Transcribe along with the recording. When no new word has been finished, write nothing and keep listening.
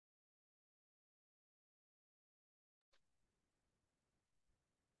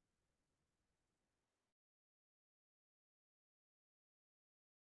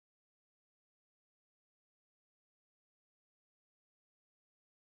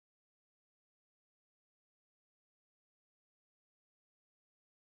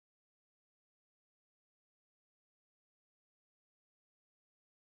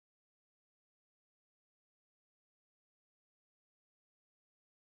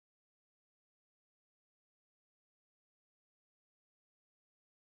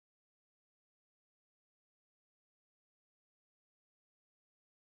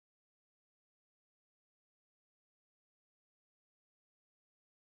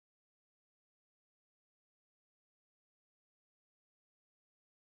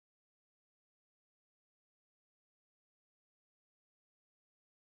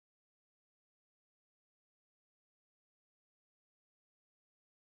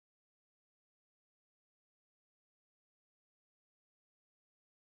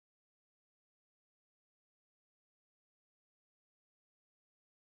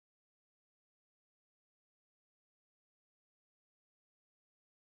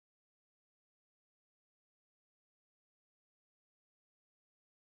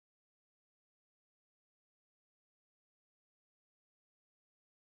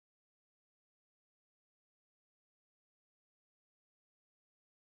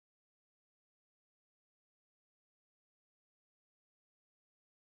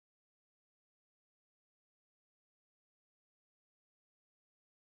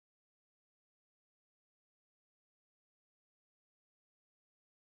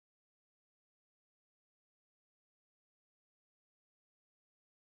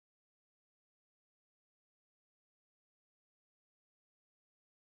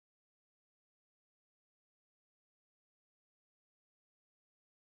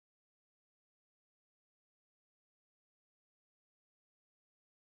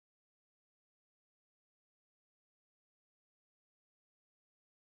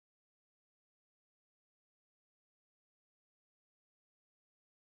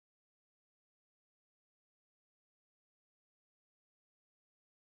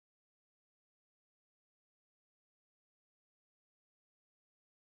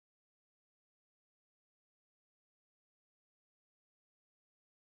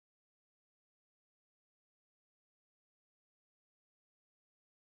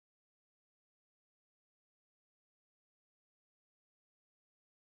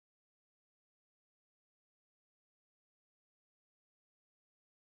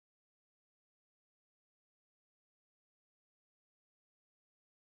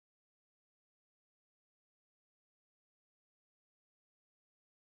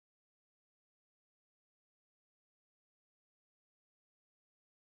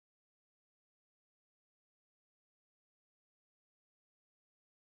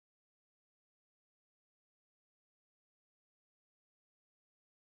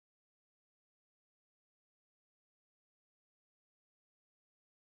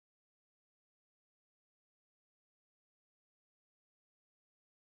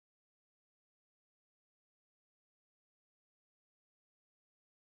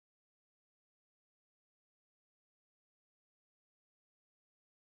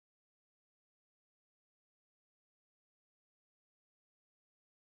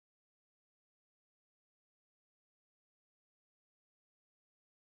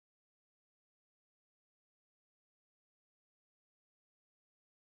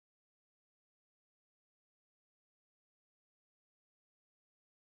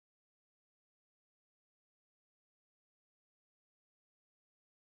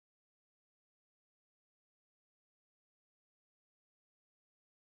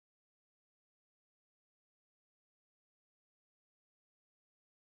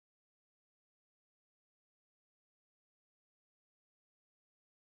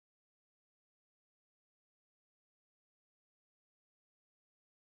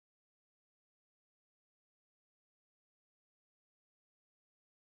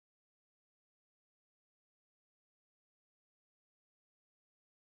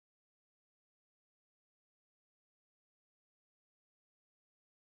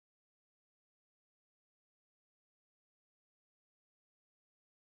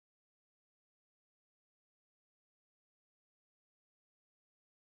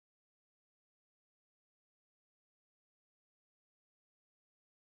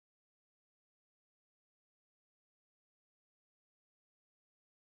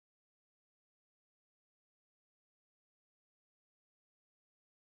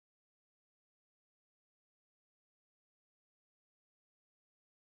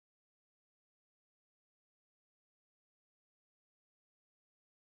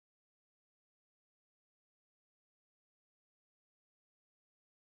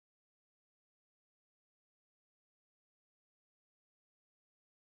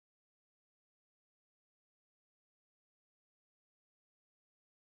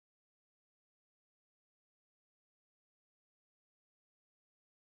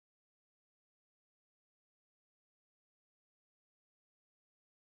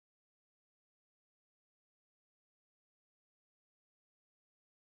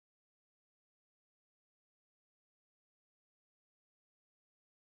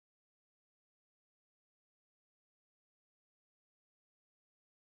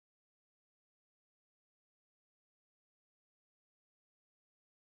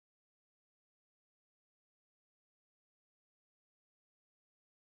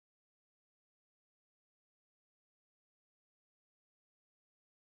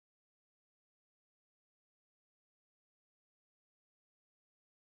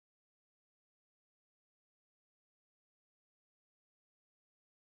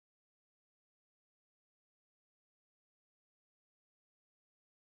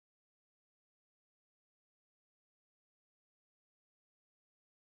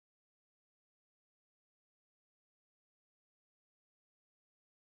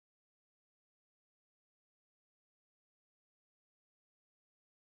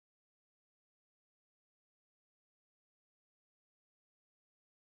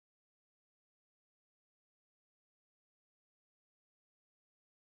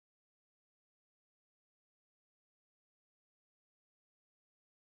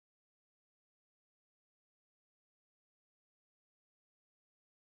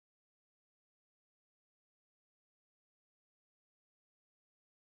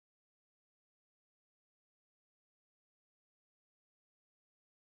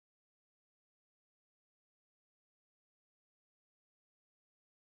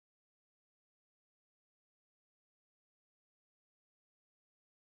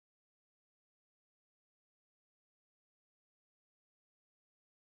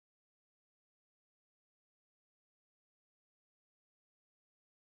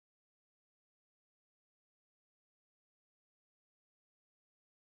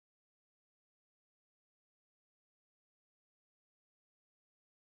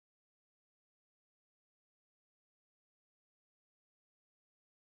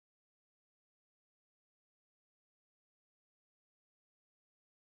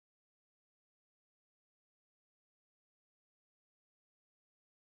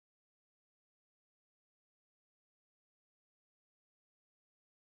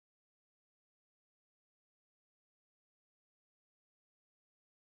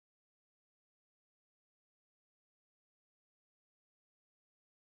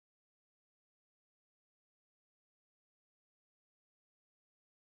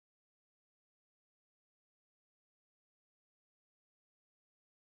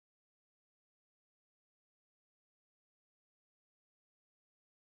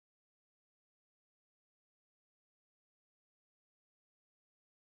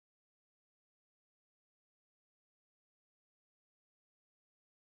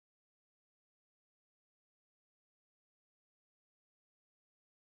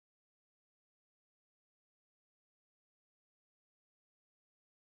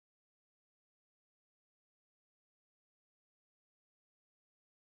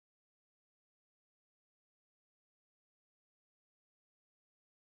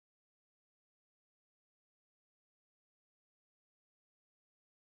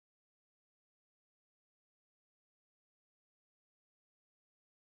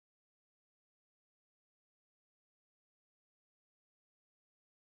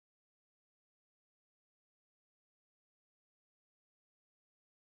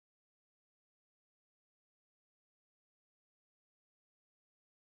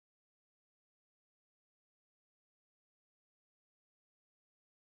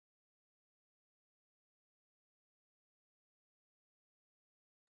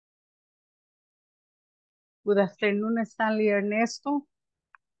Good afternoon, Stanley Ernesto.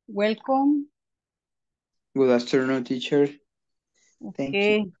 Welcome. Good afternoon, teacher. Thank you.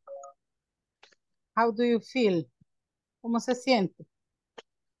 Okay. How do you feel? ¿Cómo se siente?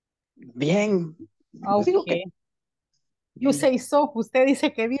 Bien. Digo que Okay. You say so. Usted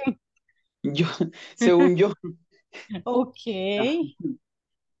dice que bien. yo, según yo, Okay.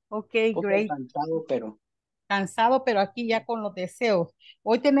 Okay, un poco great. cansado, pero Cansado, pero aquí ya con los deseos.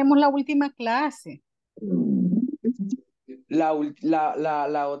 Hoy tenemos la última clase.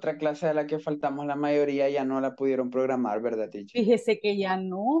 la otra clase de la que faltamos la mayoría ya no la pudieron programar, ¿verdad, teacher? Fíjese que ya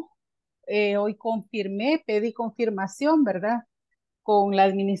no. Hoy confirmé, pedí confirmación, ¿verdad? Con la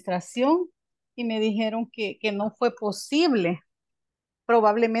administración y me dijeron que no fue posible.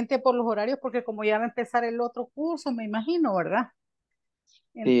 Probablemente por los horarios, porque como ya va a empezar el otro curso, me imagino, ¿verdad?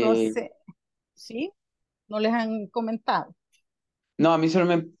 Sí. Entonces, sí, no les han comentado. No, a mí solo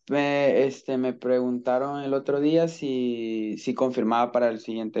me preguntaron el otro día si confirmaba para el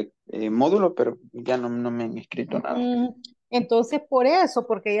siguiente módulo, pero ya no me han escrito nada. Mm, entonces, por eso,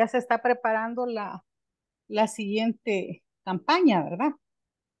 porque ya se está preparando la siguiente campaña, ¿verdad?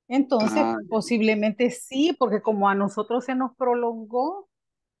 Entonces, Ah, posiblemente sí, porque como a nosotros se nos prolongó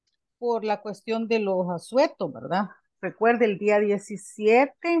por la cuestión de los asuetos, ¿verdad? Recuerde, el día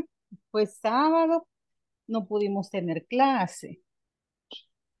 17 fue sábado, no pudimos tener clase.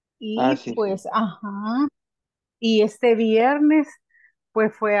 Y sí, sí. pues, ajá, y este viernes,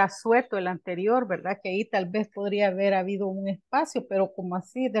 pues fue asueto el anterior, ¿verdad? Que ahí tal vez podría haber habido un espacio, pero como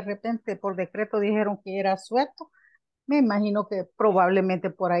así de repente por decreto dijeron que era asueto, me imagino que probablemente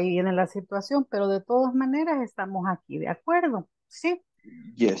por ahí viene la situación, pero de todas maneras estamos aquí, ¿de acuerdo? Sí.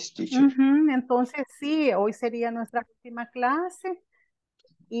 Yes, teacher. Ujú. Entonces, sí, hoy sería nuestra última clase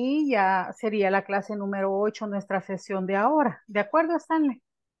y ya sería la clase número 8, nuestra sesión de ahora. ¿De acuerdo, Stanley?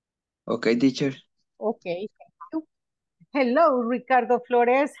 Okay, teacher. Ok. Thank you. Hello, Ricardo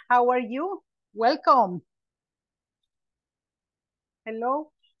Flores. How are you? Welcome.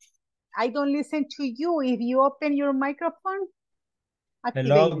 Hello. I don't listen to you. If you open your microphone, activate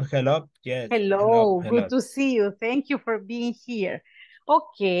Hello, it. hello, yes, hello, Hello. Good hello. to see you. Thank you for being here.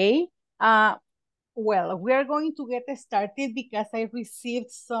 Okay. Uh, well, we are going to get started because I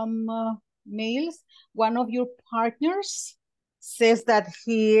received some mails. One of your partners says that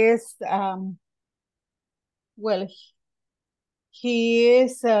he is, well, he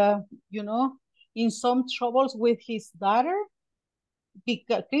is, in some troubles with his daughter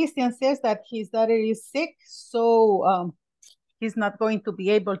because Christian says that his daughter is sick, so he's not going to be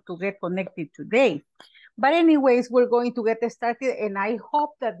able to get connected today. But anyways, we're going to get started, and I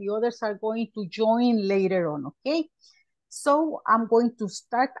hope that the others are going to join later on, okay? So I'm going to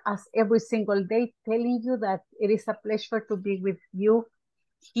start as every single day telling you that it is a pleasure to be with you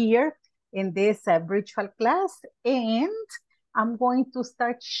here in this virtual class, and I'm going to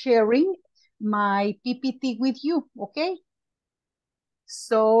start sharing my PPT with you, okay?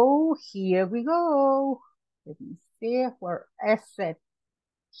 So here we go. Let me see where I said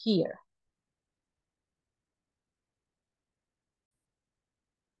here.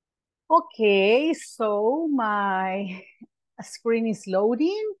 Okay, so my screen is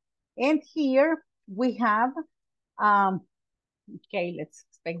loading, and here we have, okay, let's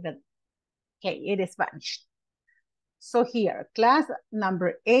expect that, okay, it is vanished. So here, class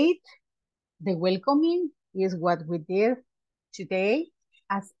number 8, the welcoming is what we did today.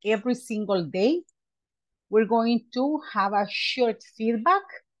 As every single day, we're going to have a short feedback.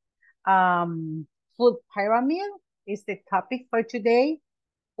 Food pyramid is the topic for today.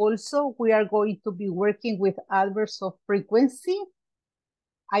 Also, we are going to be working with adverbs of frequency.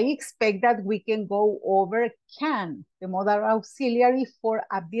 I expect that we can go over can, the modal auxiliary for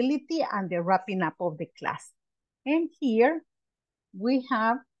ability, and the wrapping up of the class. And here we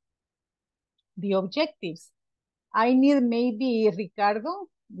have the objectives. I need maybe, Ricardo,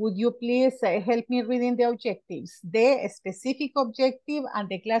 would you please help me reading the objectives? The specific objective and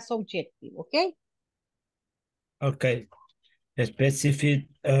the class objective, okay? Okay, specific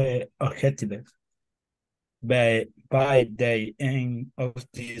objective. By the end of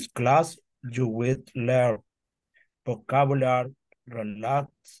this class, you will learn vocabulary related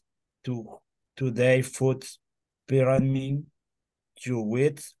to today food pyramid. You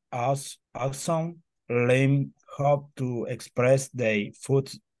will also learn how to express the food,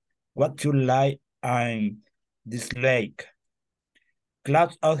 what you like and dislike.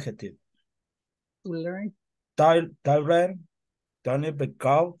 Class objective. To learn Tyrant, Tony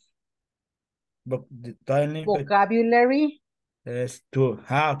because the Tony vocabulary. is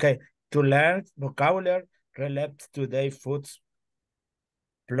okay, to learn vocabulary related to the foods,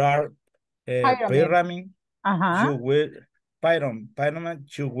 plural, Pyramid. pyramid, You will, Python,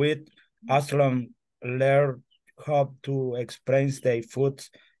 you will Aslam learn how to express the foods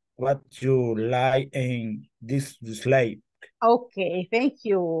what you like in this display. Okay, thank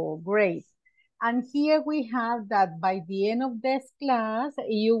you. Great. And here we have that by the end of this class,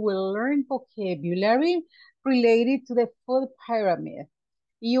 you will learn vocabulary related to the food pyramid.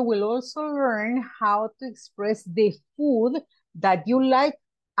 You will also learn how to express the food that you like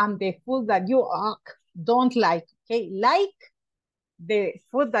and the food that you don't like, okay? Like the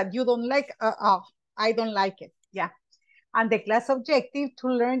food that you don't like, I don't like it, yeah. And the class objective to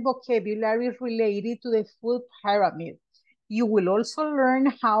learn vocabulary related to the food pyramid. You will also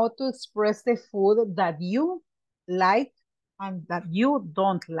learn how to express the food that you like and that you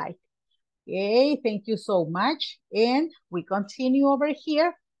don't like. Okay, thank you so much. And we continue over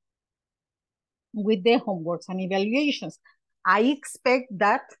here with the homeworks and evaluations. I expect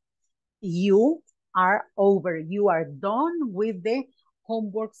that you are over. You are done with the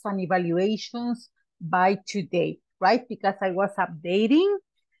homeworks and evaluations by today, right? Because I was updating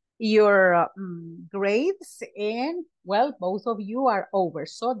your grades and, well, both of you are over.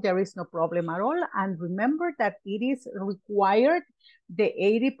 So there is no problem at all. And remember that it is required the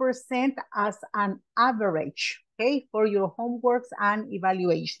 80% as an average, okay, for your homeworks and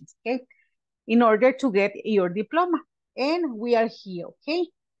evaluations, okay, in order to get your diploma. And we are here, okay?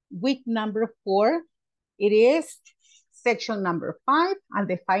 Week number 4, it is section number 5, and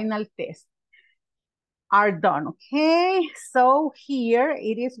the final test are done, okay? So here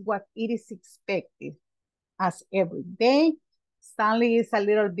it is what it is expected as every day. Stanley is a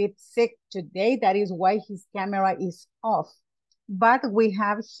little bit sick today. That is why his camera is off. But we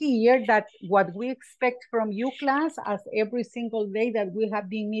have here that what we expect from you, class, as every single day that we have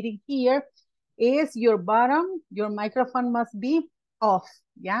been meeting here, is your microphone must be off,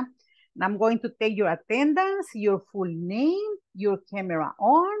 yeah? And I'm going to take your attendance, your full name, your camera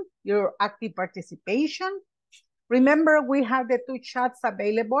on, your active participation. Remember, we have the 2 chats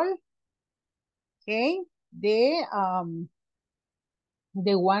available, okay? The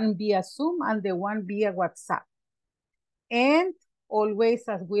one via Zoom and the one via WhatsApp. And always,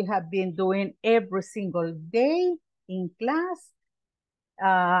 as we have been doing every single day in class,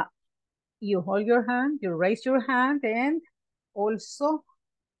 you hold your hand, you raise your hand, and also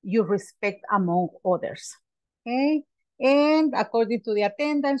you respect among others, okay? And according to the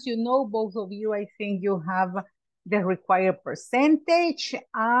attendance, you know, both of you, I think you have the required percentage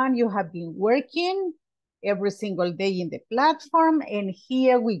and you have been working every single day in the platform. And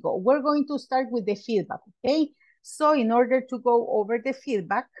here we go. We're going to start with the feedback, okay? So in order to go over the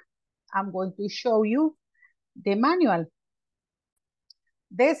feedback, I'm going to show you the manual.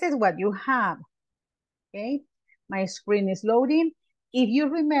 This is what you have, okay? My screen is loading. If you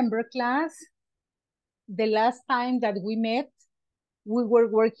remember, class, the last time that we met, we were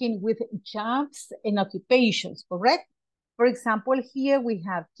working with jobs and occupations, correct? For example, here we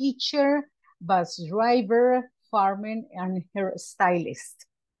have teacher, bus driver, farmer, and hairstylist.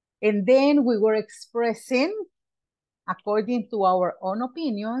 And then we were expressing, according to our own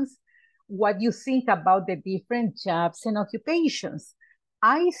opinions, what you think about the different jobs and occupations.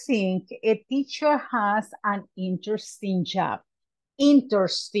 I think a teacher has an interesting job.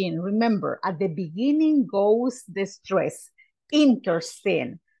 Interesting, remember, at the beginning goes the stress.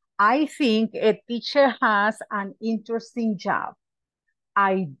 Interesting. I think a teacher has an interesting job.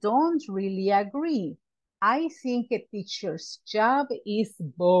 I don't really agree. I think a teacher's job is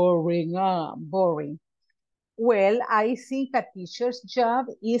boring. Boring. Well, I think a teacher's job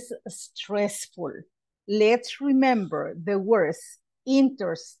is stressful. Let's remember the words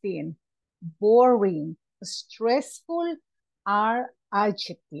interesting, boring, stressful are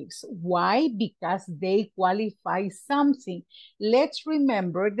adjectives. Why? Because they qualify something. Let's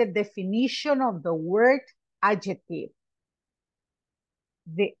remember the definition of the word adjective.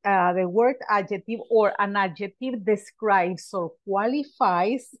 The word adjective or an adjective describes or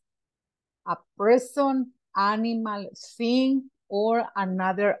qualifies a person, animal, thing, or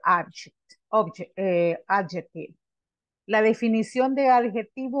another adjective. La definición de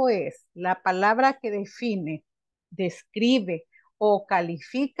adjetivo es la palabra que define, describe o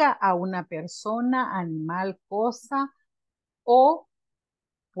califica a una persona, animal, cosa, o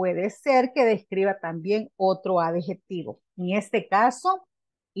puede ser que describa también otro adjetivo. En este caso,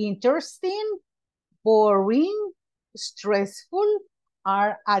 interesting, boring, stressful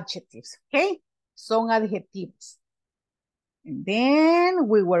are adjectives, okay? Son adjetivos. And then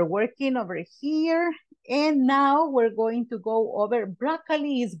we were working over here, and now we're going to go over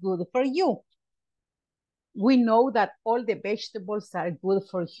broccoli is good for you. we know that all the vegetables are good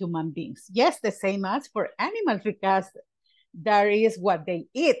for human beings. Yes, the same as for animals because that is what they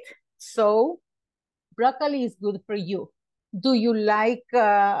eat. So broccoli is good for you. Do you like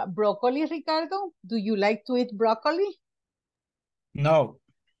broccoli, Ricardo? Do you like to eat broccoli? No.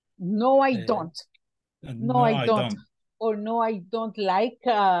 No, I don't. No, I don't. don't. Or no, I don't like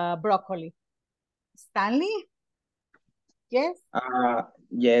broccoli. Stanley? Yes?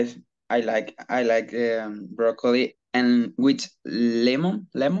 Yes, I like broccoli and with lemon.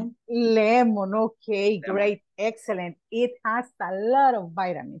 Lemon, okay, great, excellent. It has a lot of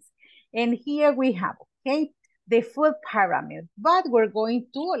vitamins. And here we have, okay, the food pyramid. But we're going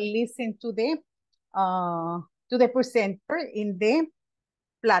to listen to the presenter in the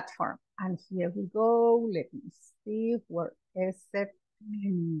platform. And here we go. Let me see, where is it?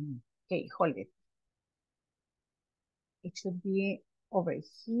 Okay, hold it. It should be over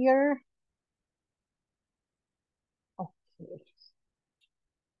here. Okay.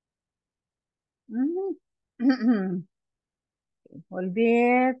 Hold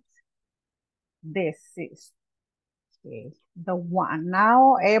it. This is okay, the one.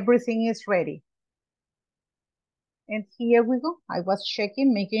 Now everything is ready. And here we go. I was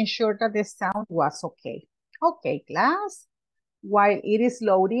checking, making sure that the sound was okay. Okay, class. While it is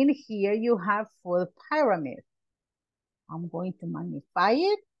loading, here you have food pyramid. I'm going to magnify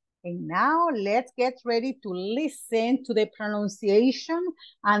it. And now let's get ready to listen to the pronunciation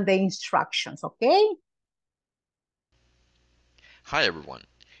and the instructions, okay? Hi everyone.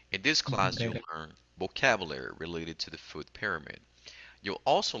 In this class you'll learn vocabulary related to the food pyramid. You'll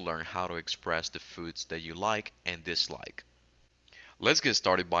also learn how to express the foods that you like and dislike. Let's get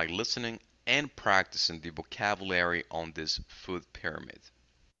started by listening and practicing the vocabulary on this food pyramid.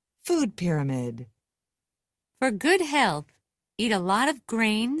 Food pyramid. For good health, eat a lot of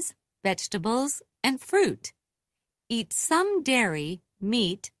grains, vegetables, and fruit. Eat some dairy,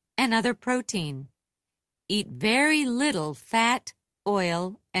 meat, and other protein. Eat very little fat,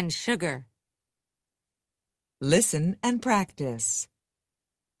 oil, and sugar. Listen and practice.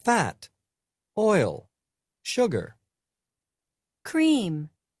 Fat, oil, sugar. Cream,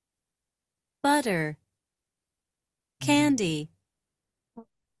 butter, candy,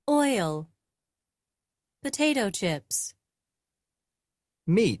 oil, potato chips,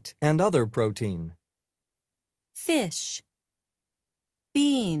 Meat and other protein. fish,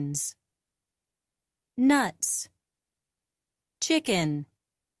 beans, nuts, chicken,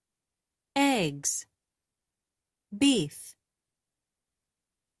 eggs, beef,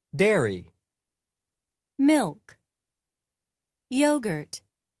 Dairy, milk, yogurt,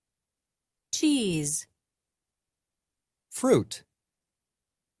 cheese, fruit,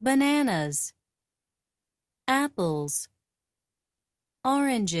 bananas, apples,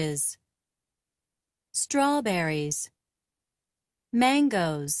 oranges, strawberries,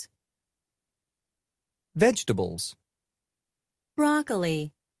 mangoes, vegetables,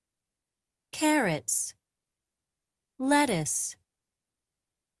 broccoli, carrots, lettuce,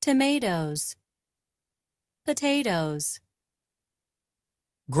 tomatoes, potatoes,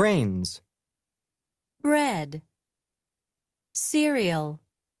 grains, bread, cereal,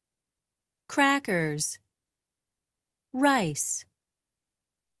 crackers, rice,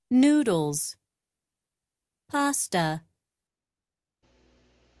 noodles, pasta.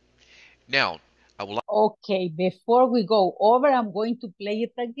 Now, I would like Okay, before we go over, I'm going to play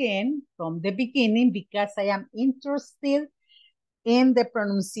it again from the beginning because I am interested in the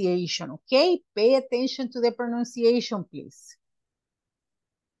pronunciation, okay? Pay attention to the pronunciation, please.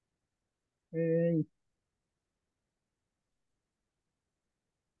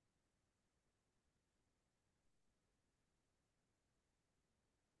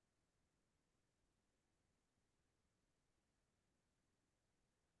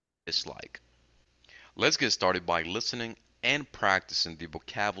 dislike. Let's get started by listening and practicing the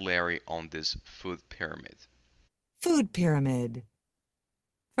vocabulary on this food pyramid. Food pyramid.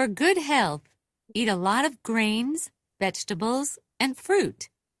 For good health, eat a lot of grains, vegetables, and fruit.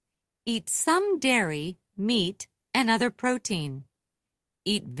 Eat some dairy, meat, and other protein.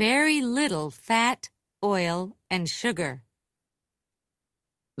 Eat very little fat, oil, and sugar.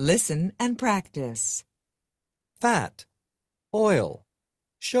 Listen and practice. Fat, oil,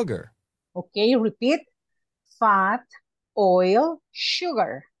 sugar. Okay, repeat. Fat, oil,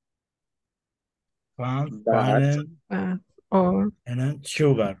 sugar. Fat, Or and then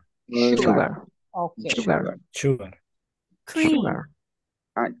sugar. sugar, Okay. Sugar. Cream,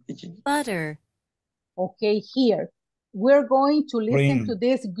 butter, Okay, here. We're going to listen Cream. to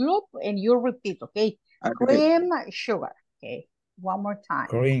this group and you repeat, okay? Cream, sugar. Okay, one more time.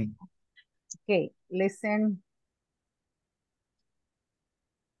 Cream. Okay, listen.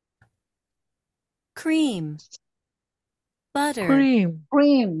 Cream. Butter. Cream.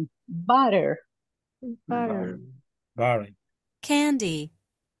 Cream, butter, Butter. Barley. Candy.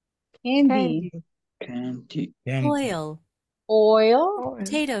 candy, Candy. Oil. oil,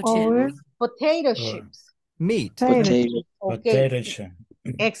 Potato Oil. chips. potato chips. Meat. Potato. Okay, Potato chip.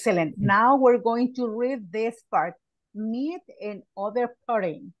 excellent. Now we're going to read this part. Meat and other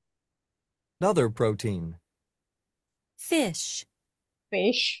protein. Other protein. Fish.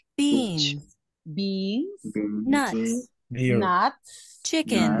 Fish, Beans. beans, Nuts. Beer. nuts,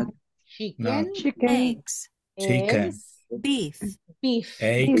 Chicken. Nut. chicken, Nut. Chicken. Eggs. Chicken. eggs, Beef. beef.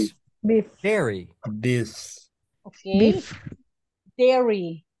 Eggs. Beef. Dairy. This. Okay, Beef.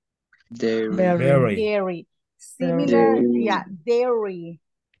 dairy, Dairy. Berry. dairy. Similar, Dairy. yeah, dairy,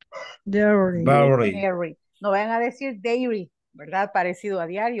 Dairy. Berry. dairy. No vayan a decir dairy, ¿verdad? Parecido a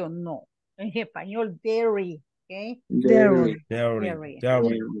diario, no. En español, dairy, okay? Dairy. Dairy. Dairy.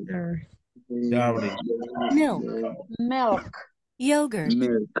 Dairy. Dairy. Dairy. Milk. Milk, Yogurt.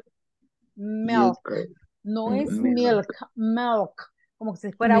 Milk. milk. Yogurt. No es Milk. milk, como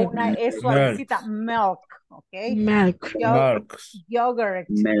si fuera Milk. una E suavecita, milk, okay? Milk. Milk. Yogurt,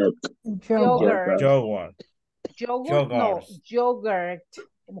 Milk. yogurt, Yogurt. yogurt, no, Yogurt. yogurt,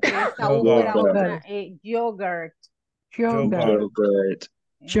 como que esta U Yogurt. era una E, yogurt, Yogurt. Yogurt.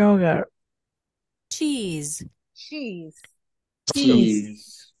 Yogurt. Cheese. cheese,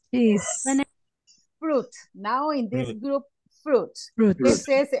 Cheese. Cheese. Banana. fruit. Now in this Fruit. group, fruit. Fruit. This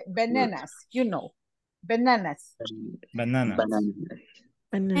is bananas, you know, bananas, Banana. Banana.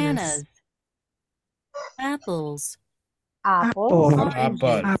 Bananas. Apples. apples, Apple.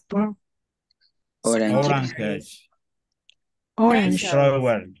 Apple. Apple. Orange. Orange. Orange.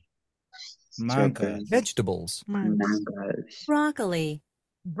 Strawberry. Mango. Vegetables. Mangoes. Broccoli.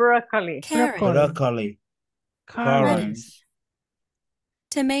 broccoli, Carrot. Broccoli. Carrots.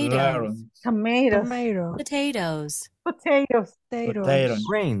 Tomatoes. Lemon. tomatoes, Tomato. Potatoes. potatoes, Potatoes. Potato.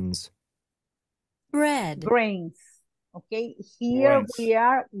 Grains. Bread. grains. Okay, here Grains. we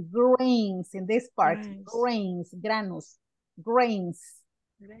are grains in this part. Grains. Grains, granos, grains,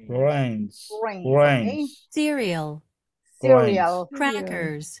 Grains. Grains, Grains. Cereal. cereal,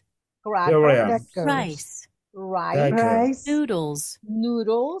 Crackers. crackers, Crackers. Rice. rice, Rice. Noodles.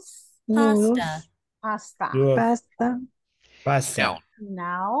 noodles, Noodles. Pasta. pasta. Pasta. Pasta. Now,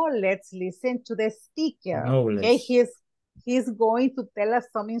 Now let's listen to the speaker. Noodles. Okay, he's going to tell us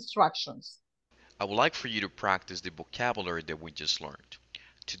some instructions. I would like for you to practice the vocabulary that we just learned.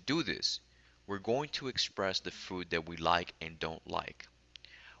 To do this, we're going to express the food that we like and don't like.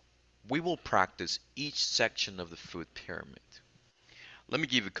 We will practice each section of the food pyramid. Let me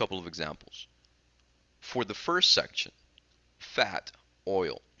give you a couple of examples. For the first section, fat,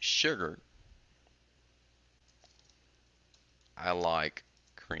 oil, sugar, I like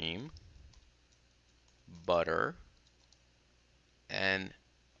cream, butter, and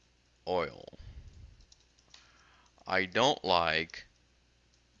oil. I don't like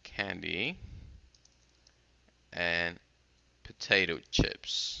candy and potato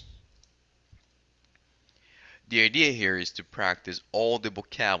chips. The idea here is to practice all the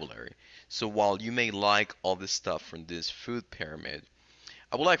vocabulary. So while you may like all the stuff from this food pyramid,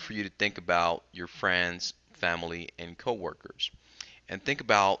 I would like for you to think about your friends, family, and coworkers, and think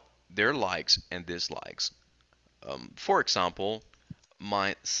about their likes and dislikes. For example,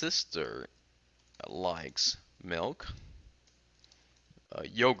 my sister likes milk,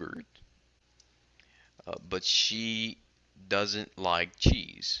 yogurt, but she doesn't like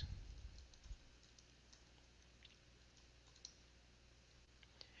cheese.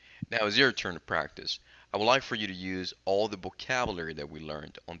 Now it's your turn to practice. I would like for you to use all the vocabulary that we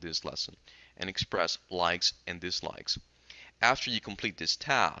learned on this lesson and express likes and dislikes. After you complete this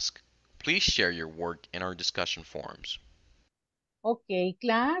task, please share your work in our discussion forums. Okay,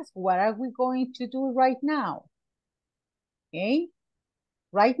 class, what are we going to do right now? Okay,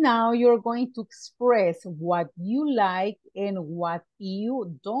 right now you're going to express what you like and what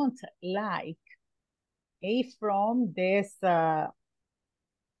you don't like. Okay, from this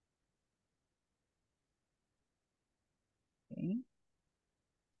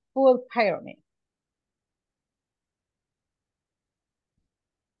food pyramid.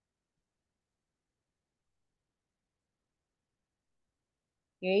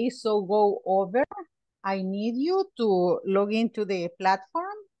 Okay, so go over. I need you to log into the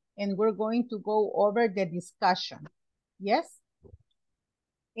platform and we're going to go over the discussion. Yes?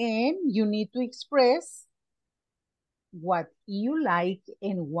 And you need to express what you like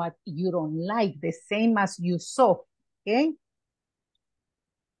and what you don't like, the same as you saw. Okay?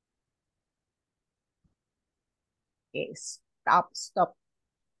 Okay, stop.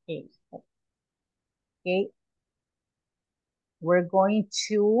 Okay, okay. We're going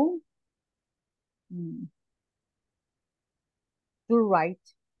to write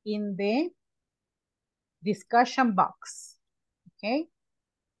in the discussion box, okay?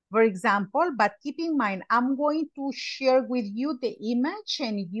 For example, but keep in mind, I'm going to share with you the image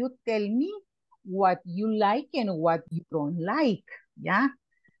and you tell me what you like and what you don't like, yeah?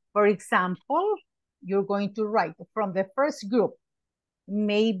 For example, you're going to write from the first group.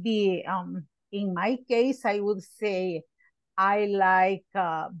 Maybe in my case, I would say, I like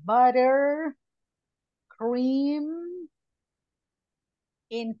butter, cream,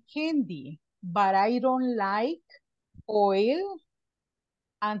 and candy, but I don't like oil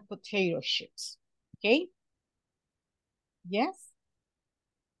and potato chips, okay? Yes?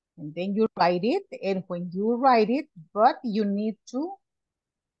 And then you write it, and when you write it, but you need to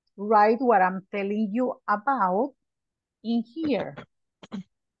write what I'm telling you about in here.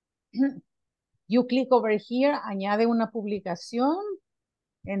 You click over here, añade una publicación,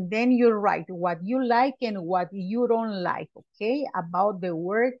 and then you write what you like and what you don't like, okay? About the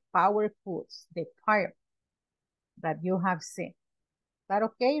word power foods, the part that you have seen. Is that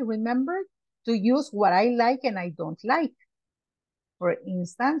okay? Remember to use what I like and I don't like. For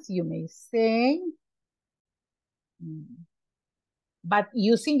instance, you may say, but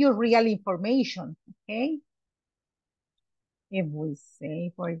using your real information, okay? If we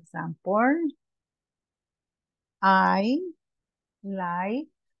say, for example, I like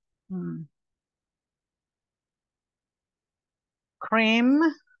cream,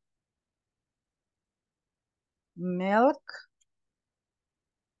 milk,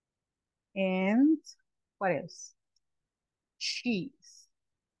 and what else? Cheese.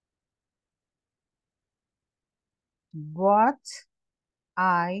 But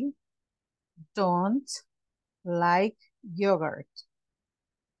I don't like yogurt.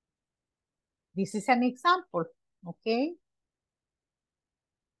 This is an example, okay?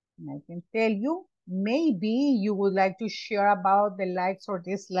 And I can tell you, maybe you would like to share about the likes or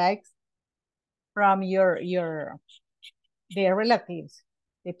dislikes from their relatives,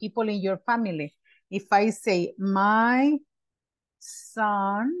 the people in your family. If I say, my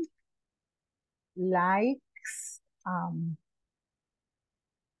son likes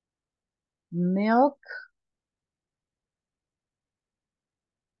milk,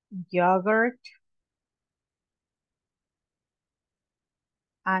 yogurt,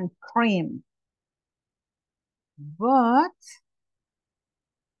 and cream,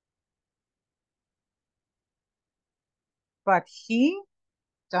 but he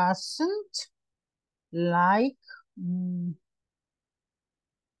doesn't like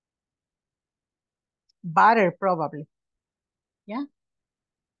butter, probably. Yeah.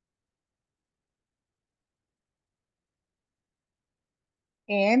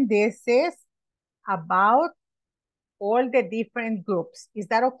 And this is about all the different groups. Is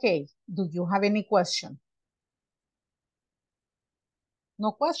that okay? Do you have any question?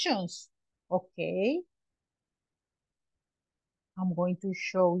 No questions? Okay. I'm going to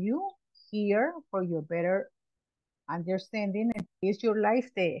show you here for your better understanding, and is your life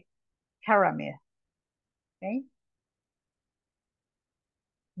the pyramid, okay?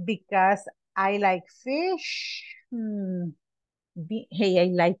 Because I like fish. Hey,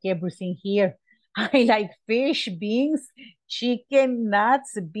 I like everything here. I like fish, beans, chicken,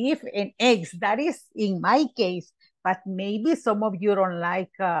 nuts, beef, and eggs. That is in my case, but maybe some of you don't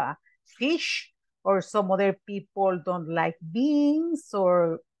like fish, or some other people don't like beans,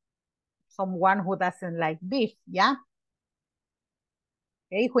 or someone who doesn't like beef, yeah?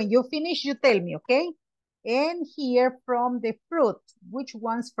 Okay, when you finish, you tell me, okay? And here from the fruit, which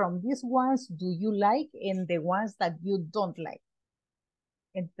ones from these ones do you like and the ones that you don't like?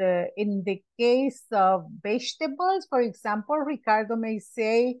 In the case of vegetables, for example, Ricardo may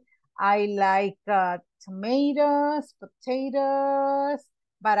say, I like tomatoes, potatoes,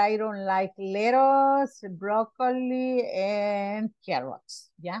 but I don't like lettuce, broccoli, and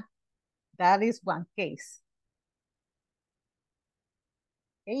carrots, yeah? That is one case.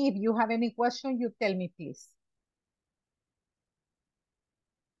 Okay, if you have any question, you tell me, please.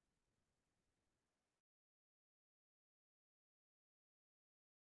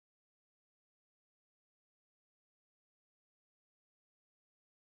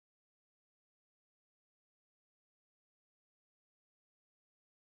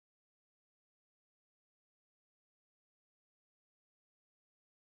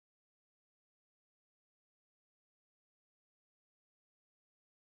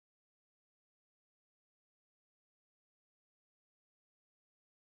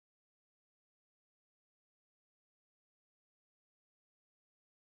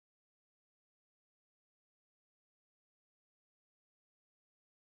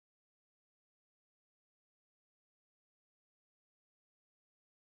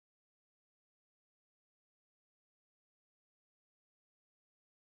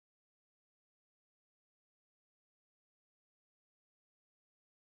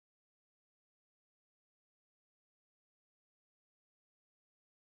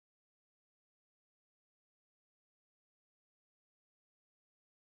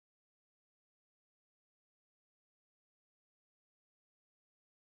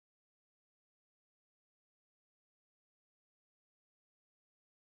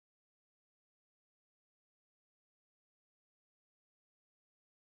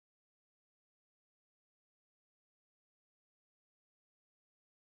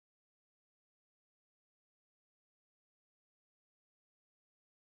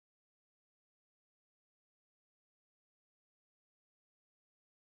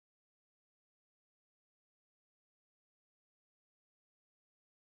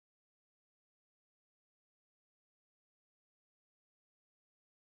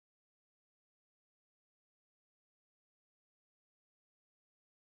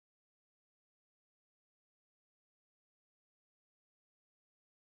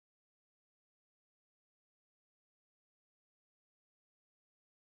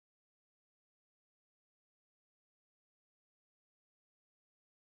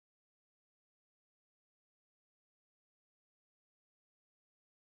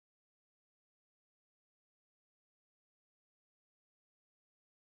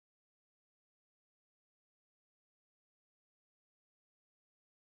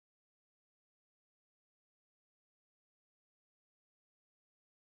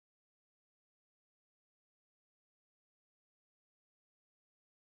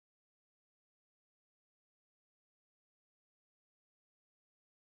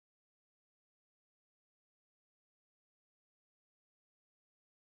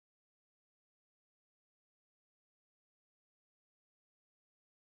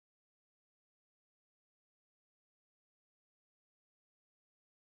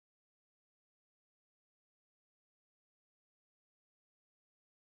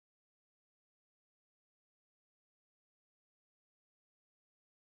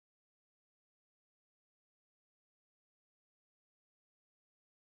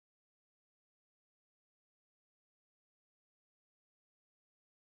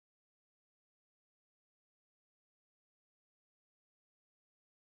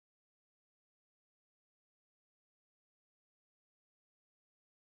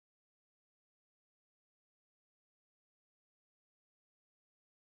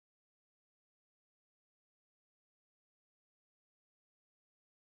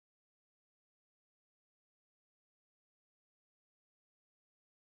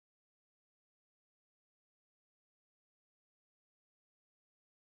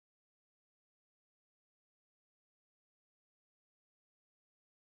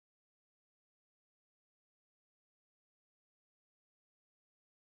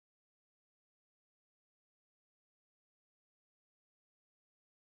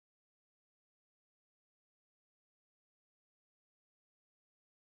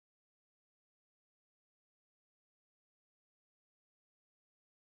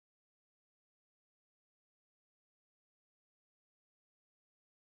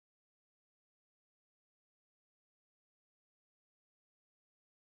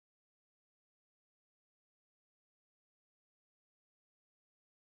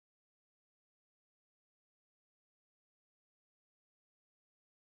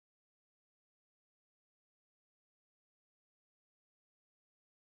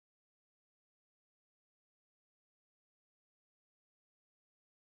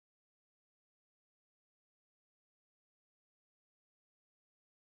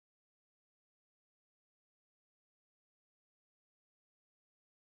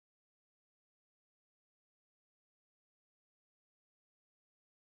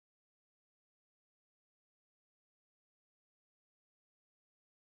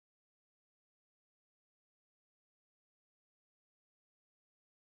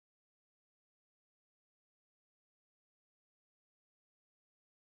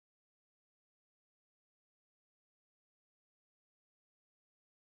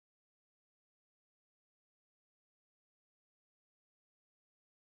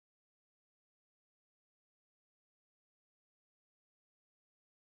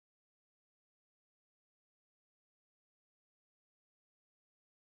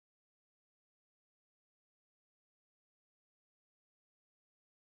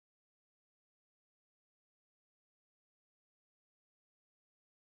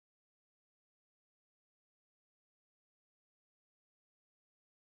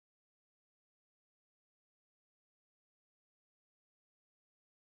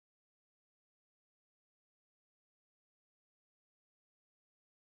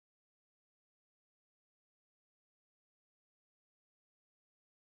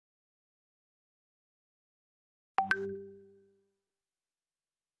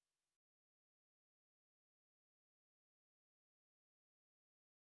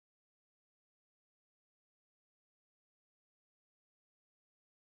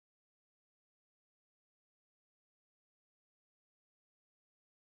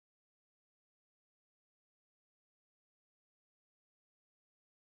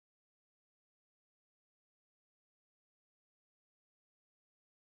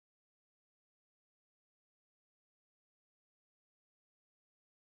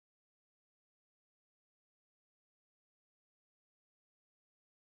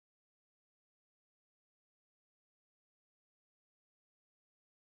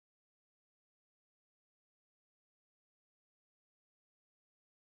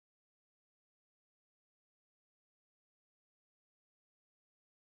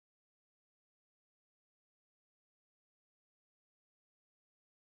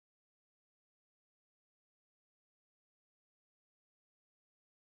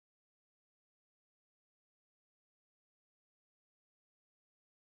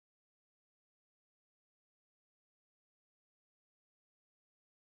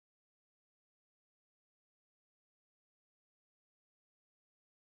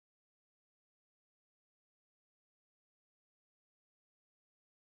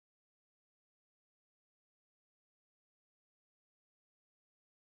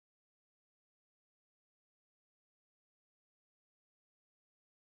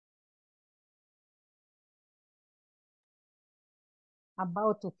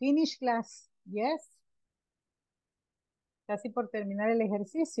 About to finish class. Yes. Casi por terminar el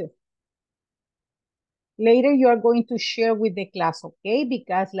ejercicio. Later, you are going to share with the class, okay?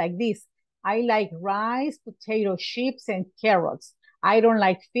 Because like this, I like rice, potato chips, and carrots. I don't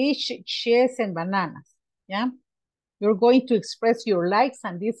like fish, cheese, and bananas. Yeah? You're going to express your likes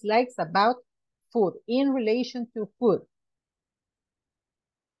and dislikes about food in relation to food.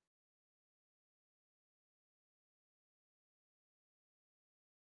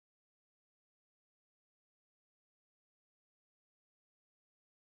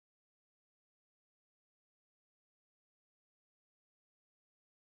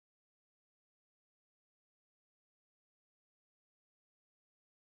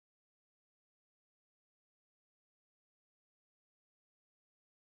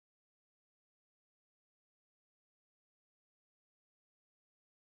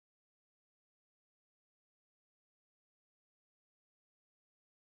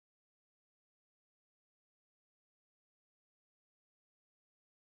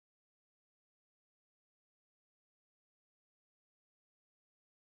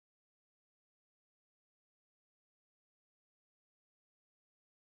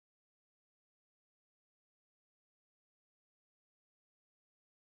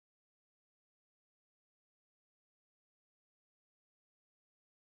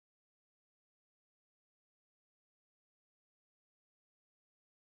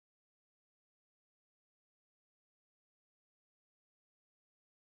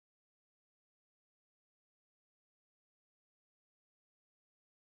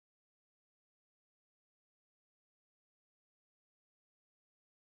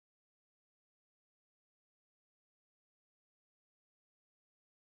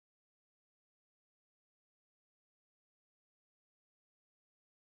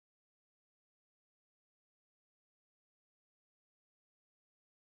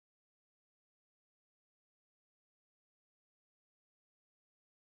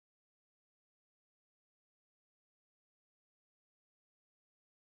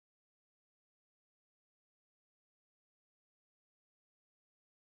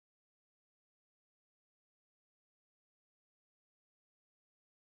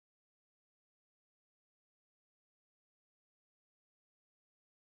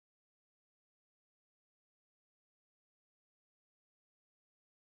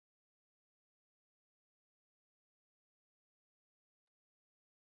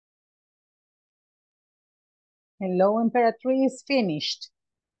 Hello, Emperatriz, finished.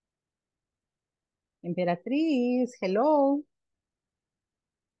 Emperatriz, hello.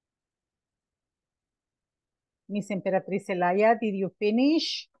 Miss Emperatriz Celaya, did you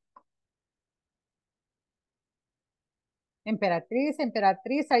finish? Emperatriz,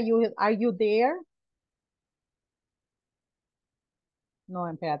 are you there? No,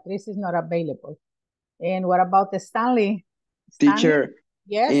 Emperatriz is not available. And what about Stanley? Teacher,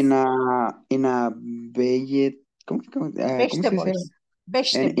 yes. in a ¿cómo se dice?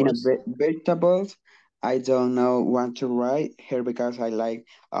 Vegetables. Vegetables, I don't know want to write here because I like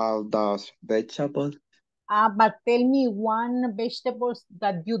all those vegetables. But tell me one vegetables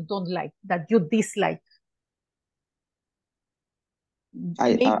that you don't like, that you dislike.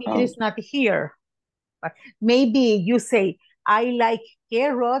 Maybe it is not here, but maybe you say, I like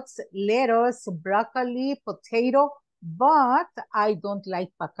carrots, lettuce, broccoli, potato, but I don't like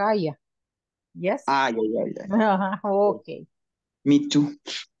papaya. Yes? Yeah. Okay. Me too.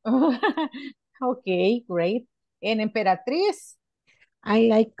 Okay, great. And Emperatriz? I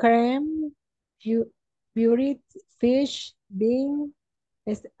like cream, puree, fish, bean.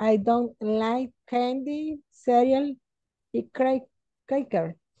 I don't like candy, cereal,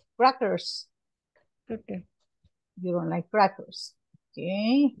 cracker. Crackers. Okay. You don't like crackers.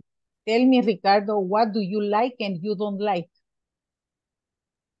 Okay. Tell me, Ricardo, what do you like and you don't like?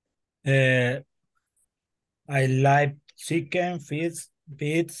 I like chicken, fish,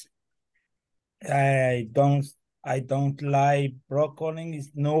 beets. I don't like broccoli,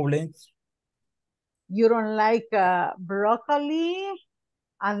 noodles. You don't like broccoli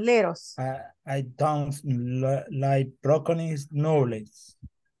and lettuce. I don't like broccoli, noodles.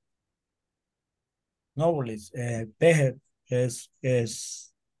 Nobles, peje es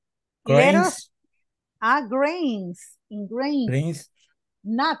grains. Lettuce, grains, in grains. Grains.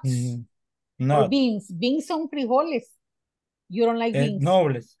 Nuts. Not. Or beans. Beans son frijoles. You don't like beans.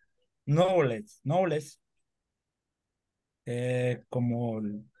 Nobles. Como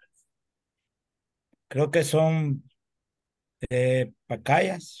creo que son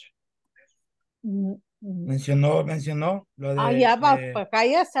pacayas. Mencionó lo de yeah, but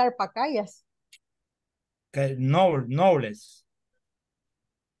pacayas are pacayas. nobles.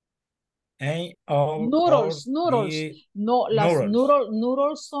 and all Noodles, noodles. the No, las noodles.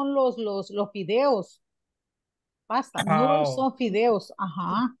 noodles son los fideos. Pasta. Noodles Oh, son fideos.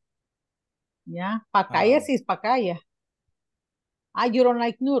 Ajá. Ya. Pacaya oh, sí es pacaya. Ah, you don't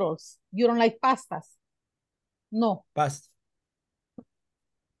like noodles. You don't like pastas. No, pasta.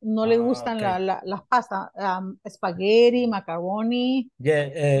 no le gustan Okay. las pastas. Spaghetti, macaroni.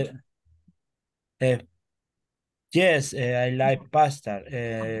 Yeah, uh, yes, I like pasta.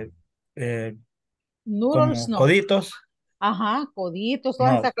 Noodles, Como no. coditos. Ajá, coditos,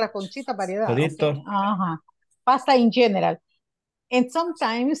 todas No, esas la conchita variedad. coditos. Okay. Ajá. Pasta in general. And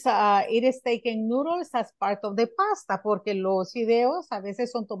sometimes it is taken noodles as part of the pasta, porque los fideos a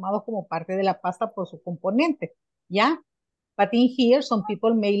veces son tomados como parte de la pasta por su componente. ¿Ya? But in here, some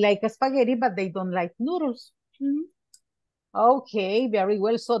people may like spaghetti, but they don't like noodles. Okay, very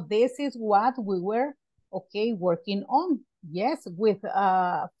well. So this is what we were, okay, working on. Yes, with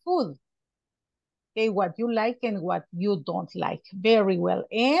food. Okay, what you like and what you don't like. Very well.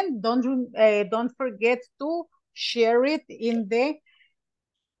 And don't forget to share it in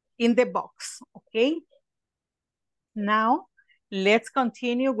the box. Okay. Now, let's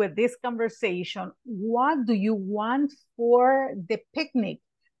continue with this conversation. What do you want for the picnic?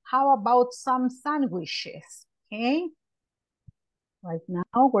 How about some sandwiches? Okay. Right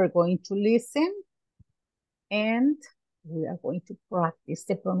now, we're going to listen and we are going to practice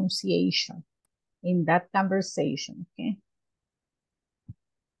the pronunciation in that conversation. Okay.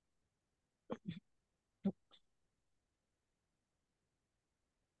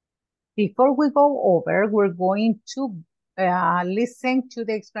 Before we go over, we're going to listen to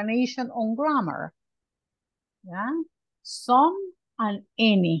the explanation on grammar. Yeah, some and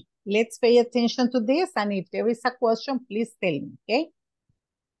any. Let's pay attention to this, and if there is a question, please tell me, okay?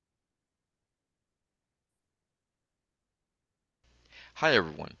 Hi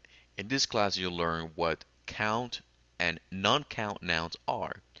everyone. In this class you'll learn what count and non-count nouns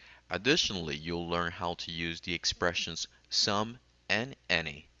are. Additionally, you'll learn how to use the expressions some and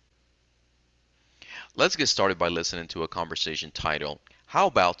any. Let's get started by listening to a conversation titled, How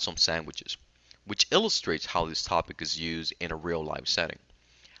about some sandwiches? Which illustrates how this topic is used in a real life setting.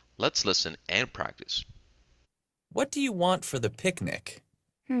 Let's listen and practice. What do you want for the picnic?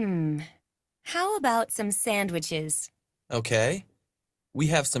 How about some sandwiches? Okay. We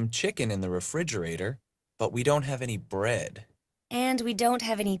have some chicken in the refrigerator, but we don't have any bread. And we don't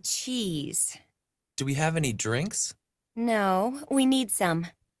have any cheese. Do we have any drinks? No, we need some.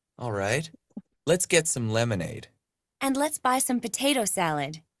 All right. Let's get some lemonade. And let's buy some potato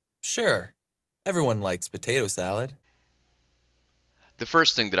salad. Sure. Everyone likes potato salad. The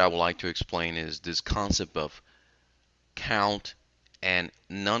first thing that I would like to explain is this concept of count and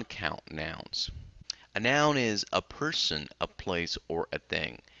non-count nouns. A noun is a person, a place, or a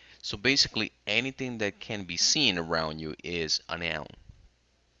thing. So basically anything that can be seen around you is a noun.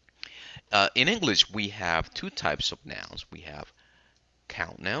 In English, we have two types of nouns. We have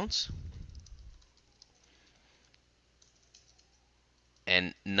count nouns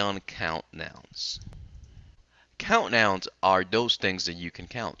and non-count nouns. Count nouns are those things that you can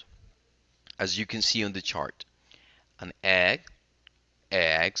count. As you can see on the chart, an egg,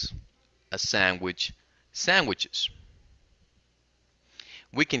 eggs, a sandwich, sandwiches.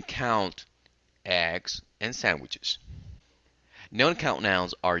 We can count eggs and sandwiches. Non-count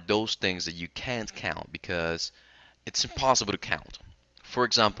nouns are those things that you can't count because it's impossible to count. For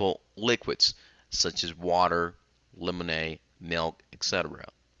example, liquids such as water, lemonade, milk, etc.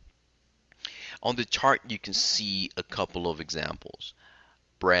 On the chart you can see a couple of examples.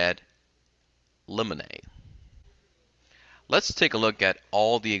 Bread, lemonade. Let's take a look at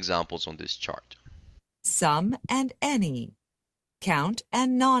all the examples on this chart. Some and any. Count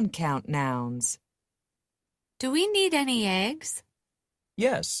and non-count nouns. Do we need any eggs?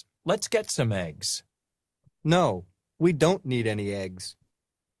 Yes, let's get some eggs. No, we don't need any eggs.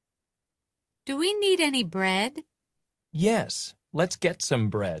 Do we need any bread? Yes, let's get some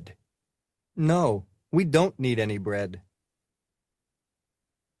bread. No, we don't need any bread.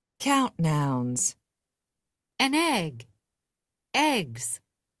 Count nouns. An egg. Eggs.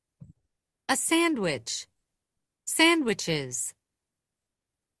 A sandwich. Sandwiches.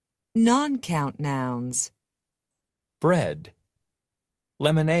 Non-count nouns. Bread.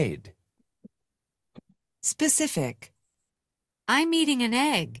 Lemonade. Specific. I'm eating an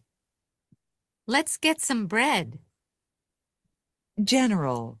egg. Let's get some bread.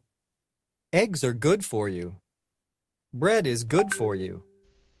 General. Eggs are good for you. Bread is good for you.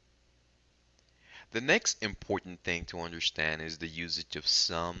 The next important thing to understand is the usage of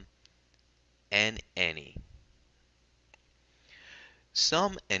some and any.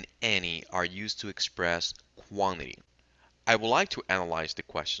 Some and any are used to express quantity. I would like to analyze the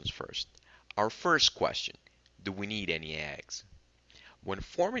questions first. Our first question, do we need any eggs? When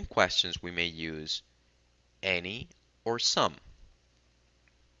forming questions, we may use any or some.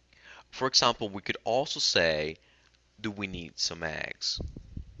 For example, we could also say, do we need some eggs?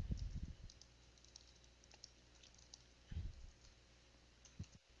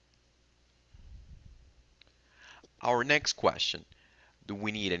 Our next question, do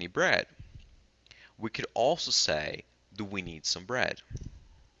we need any bread? We could also say, do we need some bread?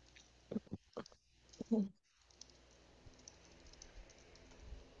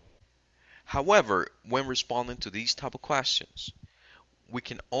 However, when responding to these type of questions, we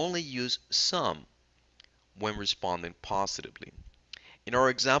can only use some when responding positively. In our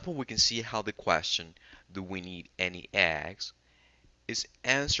example, we can see how the question, do we need any eggs, is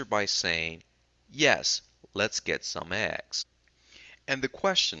answered by saying, yes, let's get some eggs. And the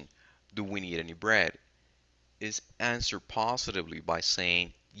question, do we need any bread, is answered positively by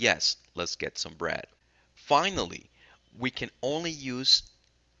saying, yes, let's get some bread. Finally, we can only use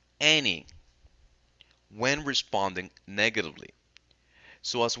any when responding negatively.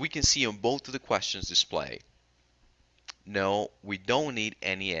 So as we can see on both of the questions displayed, no, we don't need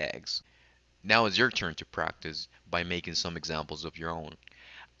any eggs. Now it's your turn to practice by making some examples of your own.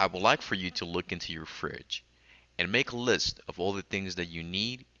 I would like for you to look into your fridge and make a list of all the things that you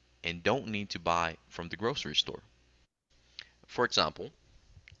need and don't need to buy from the grocery store. For example,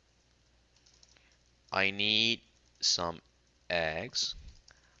 I need some eggs.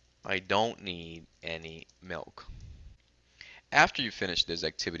 I don't need any milk. After you finish this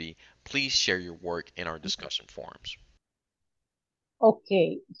activity, please share your work in our discussion forums.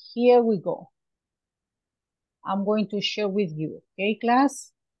 Okay, here we go. I'm going to share with you, okay,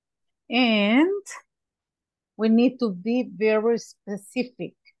 class? And we need to be very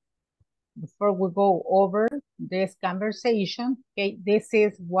specific before we go over this conversation. Okay, this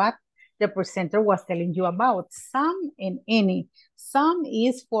is what the presenter was telling you about. Some and any. Some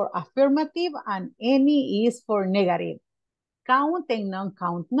is for affirmative and any is for negative. Count and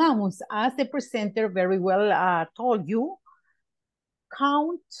non-count nouns. As the presenter very well told you,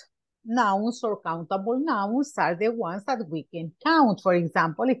 count nouns or countable nouns are the ones that we can count. For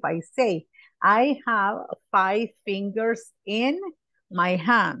example, if I say, I have 5 fingers in my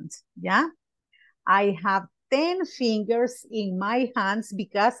hand, yeah? I have 10 fingers in my hands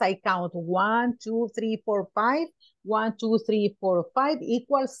because I count 1, 2, 3, 4, 5. 1, 2, 3, 4, 5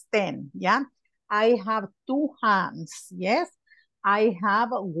 equals 10, yeah? I have 2 hands, yes? I have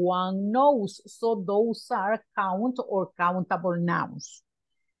 1 nose, so those are count or countable nouns.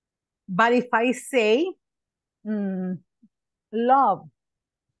 But if I say, love,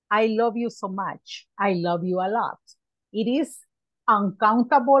 I love you so much, I love you a lot, it is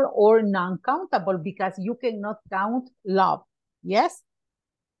uncountable or non-countable because you cannot count love, yes?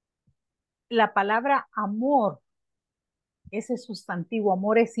 La palabra amor, ese sustantivo,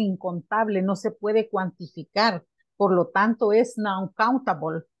 amor es incontable, no se puede cuantificar, por lo tanto es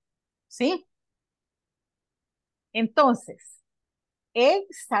non-countable, ¿sí? Entonces,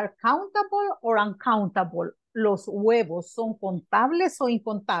 eggs are countable or uncountable. ¿Los huevos son contables o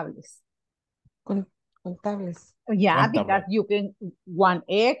incontables? Contables. Yeah, Contable. because you can 1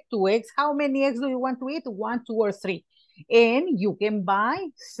 egg, 2 eggs. How many eggs do you want to eat? 1, 2, or 3. And you can buy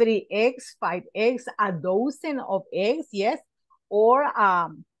 3 eggs, 5 eggs, a dozen of eggs, yes, or a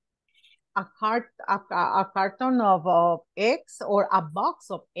carton of eggs or a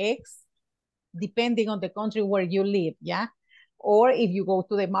box of eggs, depending on the country where you live, yeah? Or if you go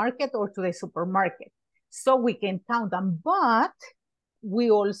to the market or to the supermarket. So we can count them, but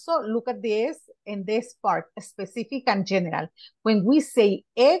we also look at this in this part, specific and general. When we say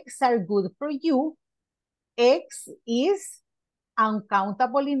eggs are good for you, eggs is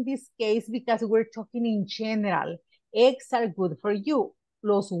uncountable in this case because we're talking in general. Eggs are good for you.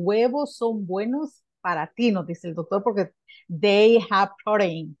 Los huevos son buenos para ti, nos dice el doctor, porque they have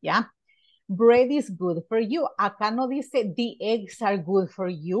protein, ¿ya? Bread is good for you. Acá no dice the eggs are good for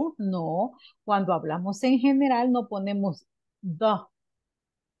you. No, cuando hablamos en general no ponemos the.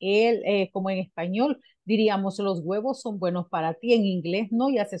 Como en español diríamos los huevos son buenos para ti, en inglés no,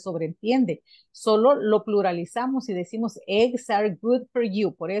 ya se sobreentiende, solo lo pluralizamos y decimos eggs are good for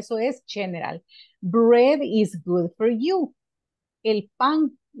you, por eso es general. Bread is good for you. El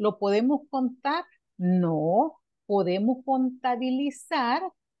pan, ¿lo podemos contar? No, podemos contabilizar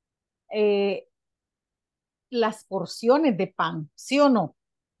las porciones de pan, ¿sí o no?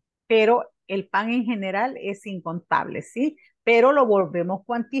 Pero el pan en general es incontable, ¿sí? Pero lo volvemos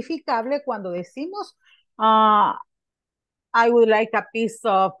cuantificable cuando decimos I would like a piece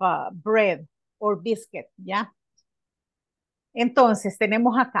of bread or biscuit, ¿ya? Entonces,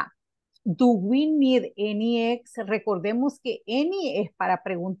 tenemos acá. Do we need any eggs? Recordemos que any es para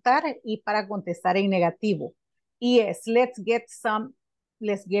preguntar y para contestar en negativo. Yes, let's get some,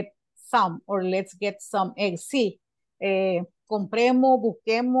 or let's get some eggs. Sí, compremos,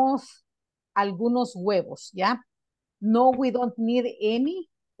 busquemos algunos huevos, ¿ya? No, we don't need any,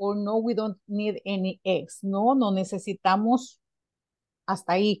 or no, we don't need any eggs. No, no necesitamos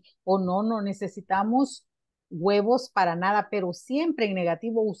hasta ahí, o no, no necesitamos huevos para nada, pero siempre en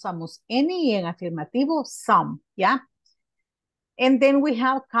negativo usamos any y en afirmativo some, ¿ya? And then we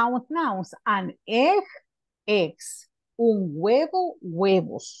have count nouns, an egg, eggs, un huevo,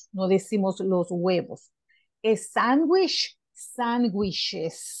 huevos, no decimos los huevos. A sandwich,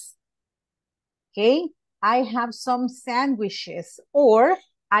 sandwiches, okay? I have some sandwiches, or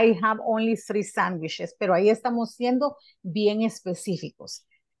I have only 3 sandwiches, pero ahí estamos siendo bien específicos.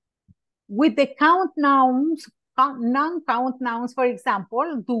 With the count nouns, non-count nouns, for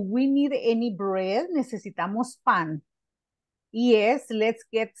example, do we need any bread? Necesitamos pan. Yes, let's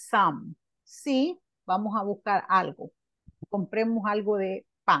get some. Sí, vamos a buscar algo. Compremos algo de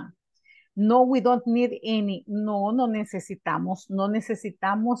pan. No, we don't need any. No, no necesitamos. No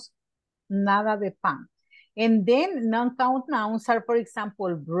necesitamos nada de pan. And then non-count nouns are, for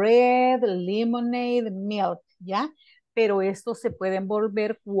example, bread, lemonade, milk, ¿ya? Pero estos se pueden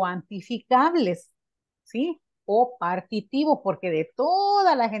volver cuantificables, ¿sí? O partitivos, porque de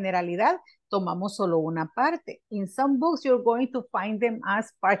toda la generalidad tomamos solo una parte. In some books, you're going to find them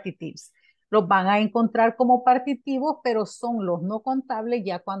as partitives. Los van a encontrar como partitivos, pero son los no contables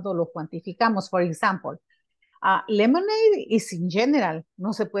ya cuando los cuantificamos. For example, lemonade is in general.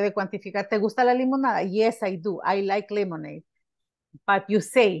 No se puede cuantificar. ¿Te gusta la limonada? Yes, I do. I like lemonade. But you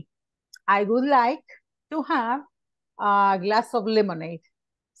say, I would like to have a glass of lemonade.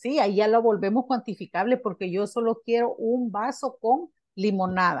 Sí, ahí ya lo volvemos cuantificable porque yo solo quiero un vaso con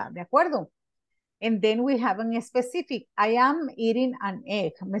limonada. ¿De acuerdo? And then we have a specific. I am eating an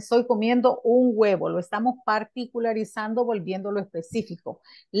egg. Me estoy comiendo un huevo. Lo estamos particularizando, volviéndolo específico.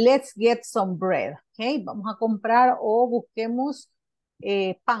 Let's get some bread. Okay, vamos a comprar o busquemos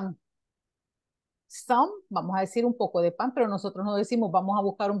pan. Some, vamos a decir un poco de pan, pero nosotros no decimos vamos a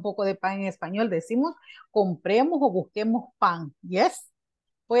buscar un poco de pan en español. Decimos compremos o busquemos pan. Yes.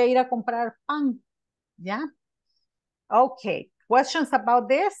 Voy a ir a comprar pan. ¿Ya? Okay. Questions about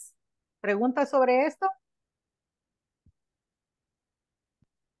this? ¿Preguntas sobre esto?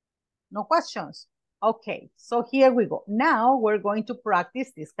 No questions? Okay, so here we go. Now we're going to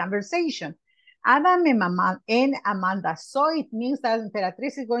practice this conversation. Adam and Amanda. So it means that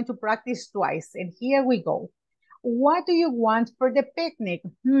Emperatriz is going to practice twice. And here we go. What do you want for the picnic?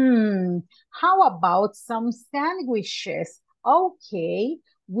 How about some sandwiches? Okay,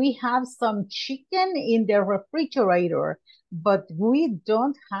 we have some chicken in the refrigerator, but we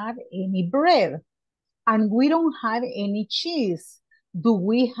don't have any bread. And we don't have any cheese. Do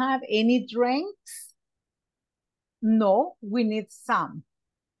we have any drinks? No, we need some.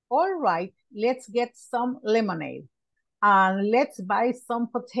 All right, let's get some lemonade. And let's buy some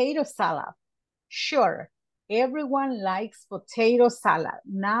potato salad. Sure, everyone likes potato salad.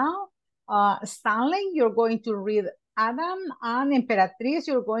 Now, Stanley, you're going to read Adam, and Emperatriz,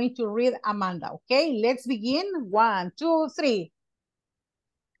 you're going to read Amanda. Okay, let's begin. 1, 2, 3.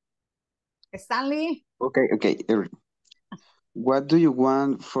 Stanley. Okay. What do you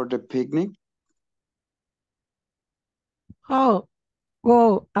want for the picnic? Oh,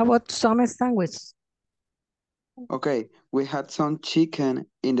 well, I bought some sandwich. Okay, we had some chicken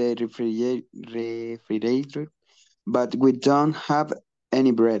in the refrigerator, but we don't have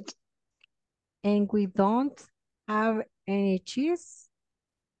any bread. And we don't have any cheese.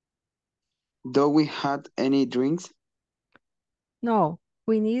 Do we have any drinks? No,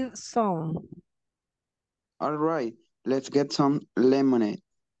 we need some. All right, let's get some lemonade.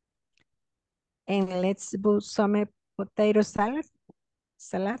 And let's put some potato salad.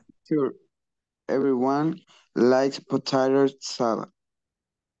 Sure, everyone likes potato salad.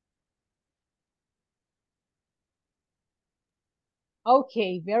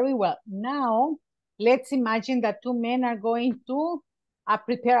 Okay, very well. Now, let's imagine that 2 men are going to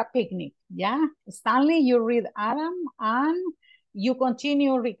prepare a picnic, yeah? Stanley, you read Adam, and you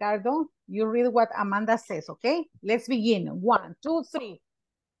continue, Ricardo. You read what Amanda says, okay? Let's begin. 1, 2, 3.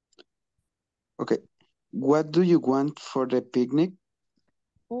 Okay, what do you want for the picnic?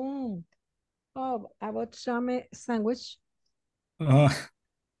 Oh, I bought some sandwich. Era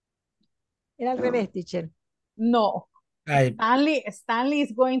al revés, teacher. No. Stanley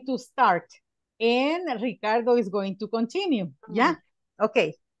is going to start. And Ricardo is going to continue. Yeah?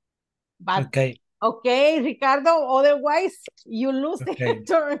 Okay. But, Okay. Ricardo, otherwise you lose the Okay.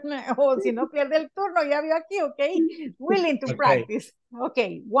 turn. O si no pierde el turno, ya vio aquí, okay? Willing to practice.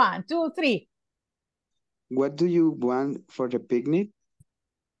 Okay, 1, 2, 3. What do you want for the picnic?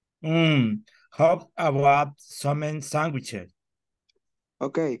 How about some sandwiches?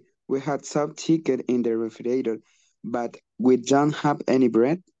 Okay, we had some chicken in the refrigerator, but we don't have any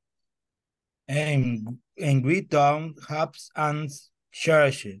bread. And we don't have an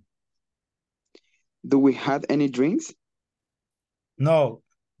church. Do we have any drinks? No,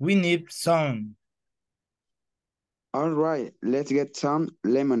 we need some. All right, let's get some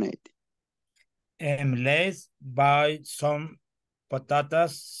lemonade. And let's buy some potato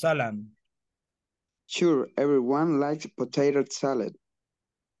salad. Sure, everyone likes potato salad.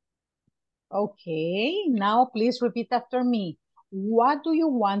 Okay, now please repeat after me. What do you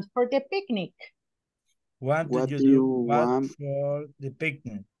want for the picnic? What do you want for the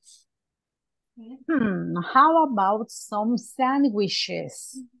picnic? How about some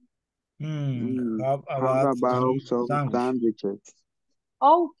sandwiches? How about some sandwiches?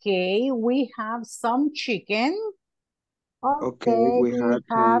 Okay, we have some chicken. Okay, we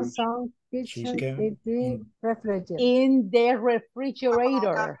have some chicken in refrigerator. In the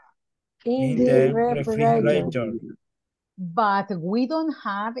refrigerator. In the refrigerator. But we don't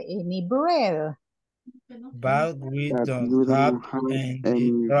have any bread. But we don't have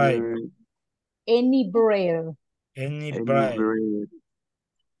any bread. Any bread. Any bread.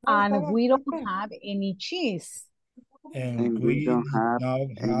 And we don't have any cheese. And we don't have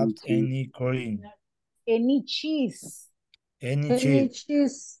any cream. Any cheese. Any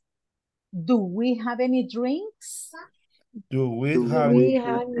cheese. Do we have any drinks? Do we have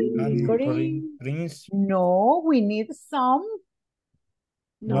any drinks? No, we need some.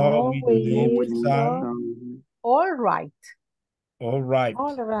 No, we need some. All right. All right.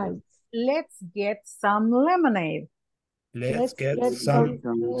 All right. Let's get some lemonade. Let's get some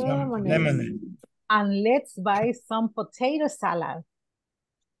lemonade. And let's buy some potato salad.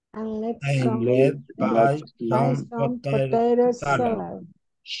 And let's buy some potato salad.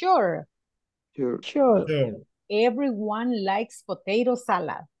 Sure. Sure. Everyone likes potato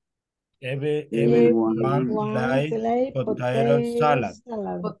salad. Everyone likes potato salad.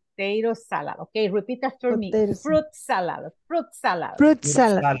 Potato salad. Okay, repeat after me. Fruit salad. Fruit salad. Fruit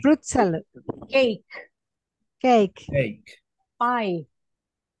salad. Fruit salad. Cake. Cake. Pie.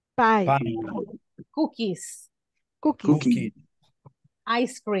 Pie. Cookies. Cookies.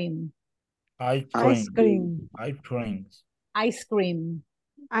 Ice cream. Ice cream. Ice cream. Ice cream.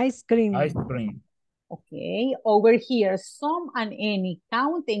 Ice cream. Okay, over here, some and any,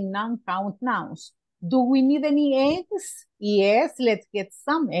 count and non-count nouns. Do we need any eggs? Yes, let's get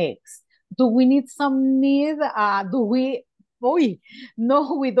some eggs. Do we need some no,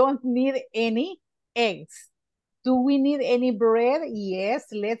 we don't need any eggs. Do we need any bread?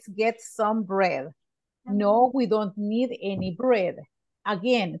 Yes, let's get some bread. No, we don't need any bread.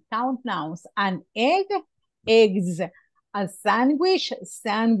 Again, count nouns. An egg, eggs. A sandwich,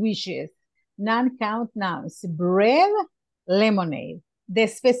 sandwiches. Non-count nouns, bread, lemonade. The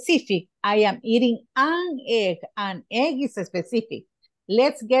specific, I am eating an egg. An egg is specific.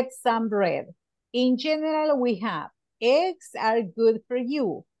 Let's get some bread. In general, we have eggs are good for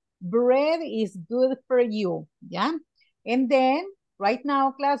you. Bread is good for you, yeah? And then, right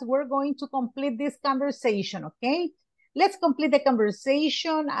now, class, we're going to complete this conversation, okay? Let's complete the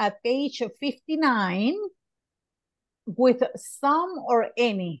conversation at page 59 with some or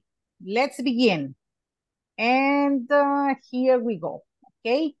any. Let's begin. And here we go,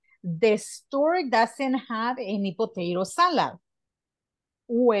 okay? The store doesn't have any potato salad.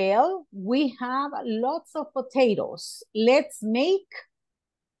 Well, we have lots of potatoes. Let's make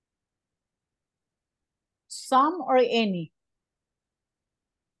some or any.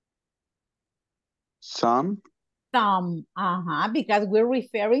 Some? Some, because we're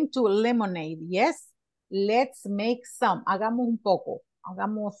referring to lemonade, yes? Let's make some. Hagamos un poco.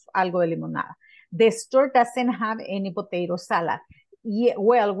 Hagamos algo de limonada. The store doesn't have any potato salad. Yeah,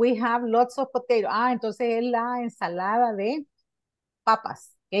 well, we have lots of potato. Entonces es la ensalada de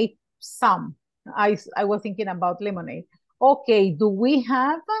papas. Okay, some. I was thinking about lemonade. Okay, do we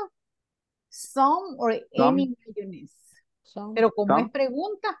have some or any mayonnaise? Some. Pero como es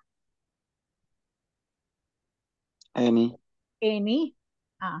pregunta. Any. Any.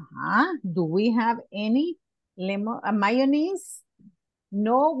 Do we have any mayonnaise?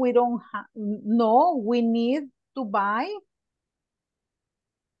 No, we don't have. No, we need to buy.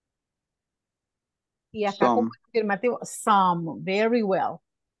 Y acá como afirmativo, some. Very well.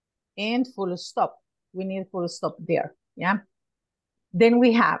 and full stop. We need full stop there, yeah? Then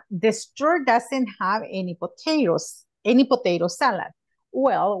we have, the store doesn't have any potatoes, any potato salad.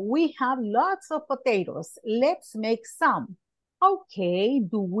 Well, we have lots of potatoes. Let's make some. Okay,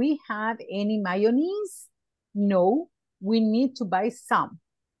 do we have any mayonnaise? No, we need to buy some.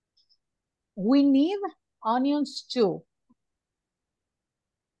 We need onions too.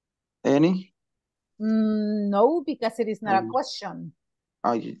 Any? No, because it is not a question.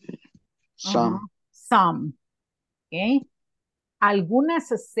 Some. Some. Okay.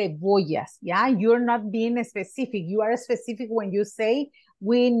 Algunas cebollas, yeah? You're not being specific. You are specific when you say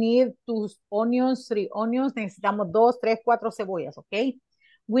we need 2 onions, 3 onions, necesitamos 2, 3, 4 cebollas, okay?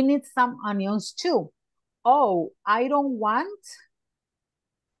 We need some onions too. Oh, I don't want,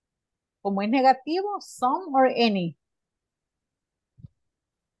 como es negativo, some or any?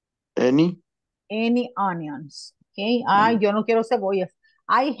 Any? Any onions, okay? Ay, yo no quiero cebollas.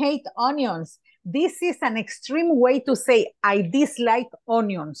 I hate onions. This is an extreme way to say I dislike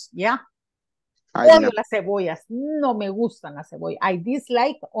onions, ¿ya? Odio las cebollas. No me gustan las cebollas. I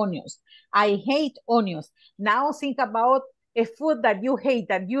dislike onions. I hate onions. Now think about a food that you hate,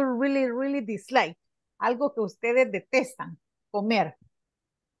 that you really, really dislike. Algo que ustedes detestan comer.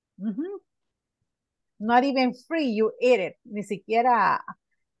 Not even free, you eat it. Ni siquiera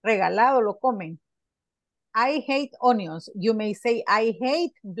regalado lo comen. I hate onions. You may say, I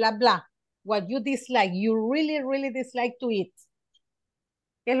hate blah, blah. What you dislike, you really, really dislike to eat.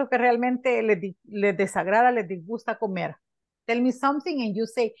 ¿Qué es lo que realmente les desagrada, les disgusta comer? Tell me something and you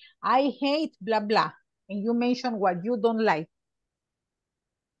say, I hate blah, blah. And you mention what you don't like.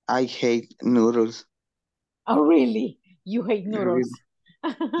 I hate noodles. Oh, really? You hate noodles?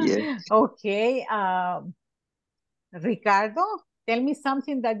 Yes. Okay. Ricardo, tell me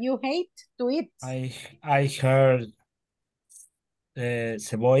something that you hate to eat. I heard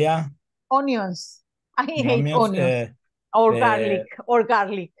cebolla. Onions. I hate onions. Or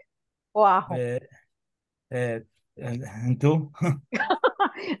garlic. O ajo. ¿Y tú?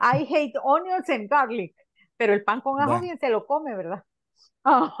 I hate onions and garlic. Pero el pan con ajo bien se lo come, ¿verdad?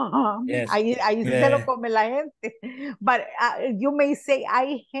 Yes. Ahí sí se lo come la gente. But you may say,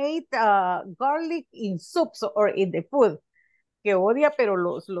 I hate garlic in soups or in the food. Que odia, pero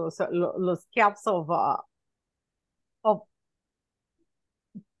los caps of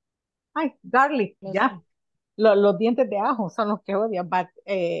garlic, ya. Los dientes de ajo son los que odia. But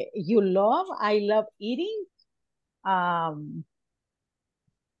I love eating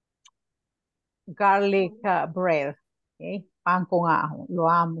garlic bread. Okay? Pan con ajo. Lo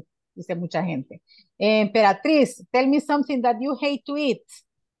amo. Dice mucha gente. Emperatriz, tell me something that you hate to eat.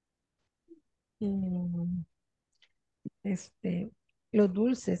 Los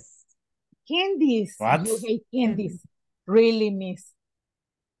dulces. Candies. What? You hate candies. Really, miss?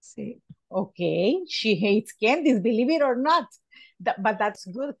 Sí. Okay, she hates candies, believe it or not. But that's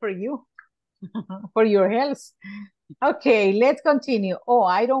good for you, for your health. Okay, let's continue. Oh,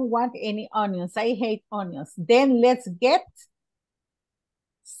 I don't want any onions. I hate onions. Then let's get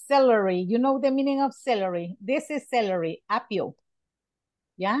celery. You know the meaning of celery. This is celery, apio.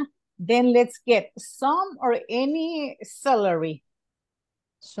 Yeah? Then let's get some or any celery.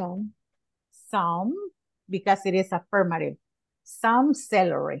 Some, because it is affirmative. Some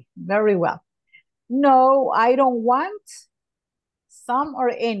celery. Very well. No, I don't want some or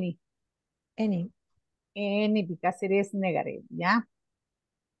any. Any, because it is negative, yeah?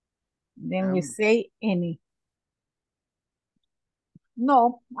 Then we say any.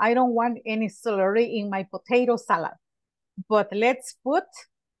 No, I don't want any celery in my potato salad. But let's put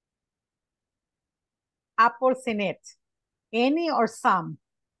apples in it. Any or some?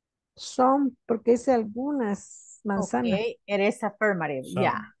 Some, porque dice algunas manzanas. Okay, it is affirmative,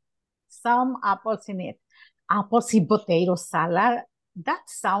 yeah. Some apples in it. Apples in potato salad? That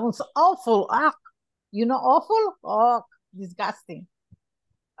sounds awful. You know awful? Oh, disgusting.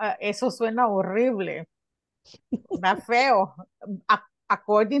 Eso suena horrible. Está feo.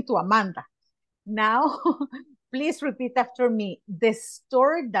 According to Amanda. Now, please repeat after me. The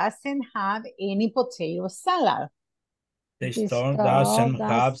store doesn't have any potato salad. The store doesn't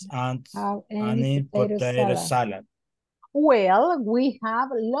have any potato salad. Well, we have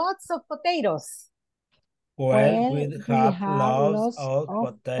lots of potatoes. Well, we have lots of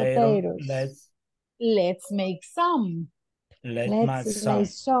potatoes. Let's make some. Let's make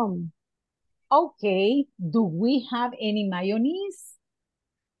some. Okay, do we have any mayonnaise?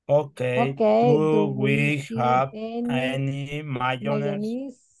 Okay, do we have any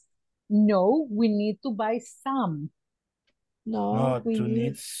mayonnaise? No, we need to buy some. No, we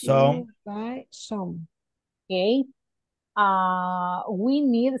need to buy some. Okay, We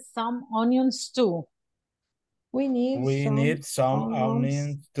need some onions too. We need some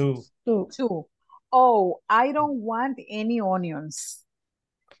onions too. Two. Oh, I don't want any onions.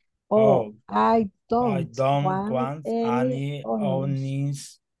 Oh, I don't want any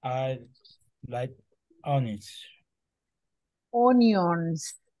onions. I like onions.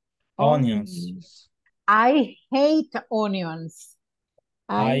 Onions. Onions. I hate onions.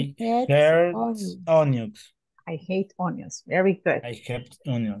 I hate onions. I hate onions. Very good. I hate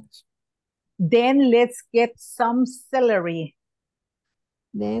onions. Then let's get some celery.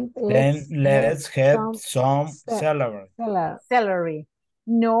 Then let's get some celery. Celery.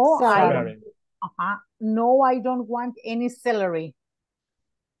 No, celery. No, I don't want any celery.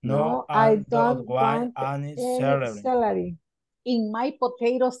 No, I don't want any celery. In my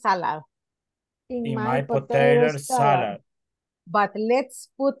potato salad. In my potato salad. But let's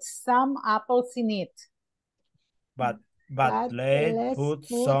put some apples in it. But let's put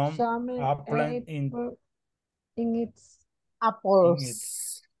some apples in its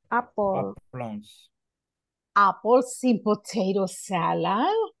apples. Apples in potato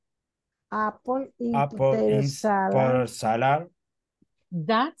salad. Apple in potato salad.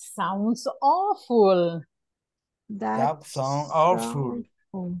 That sounds awful. That sounds awful.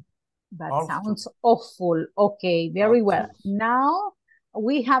 That sounds awful. Okay, very well. Now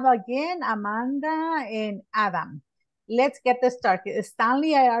we have again Amanda and Adam. Let's get started.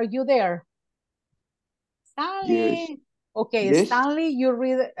 Stanley, are you there? Stanley. Yes. Okay, yes. Stanley, you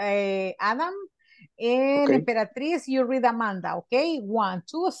read Adam. And okay. Emperatriz, you read Amanda. Okay, 1,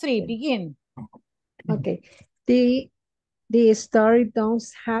 2, 3, begin. Okay. The story don't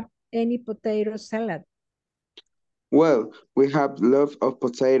have any potato salad. Well, we have lots of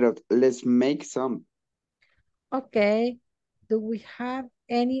potatoes. Let's make some. Okay. Do we have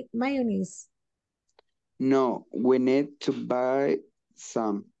any mayonnaise? No, we need to buy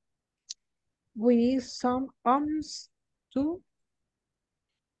some. We need some onions too.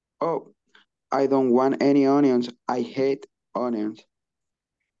 Oh, I don't want any onions. I hate onions.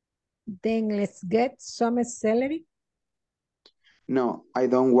 Then let's get some celery. No, I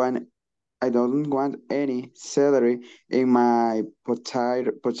don't want any celery in my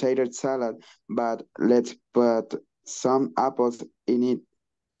potato salad, but let's put some apples in it.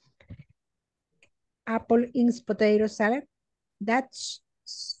 Apple in potato salad? That's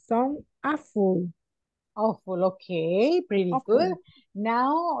so awful. Awful, okay, pretty awful. Good.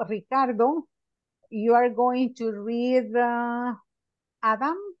 Now, Ricardo, you are going to read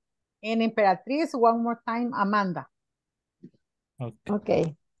Adam and Emperatriz one more time, Amanda.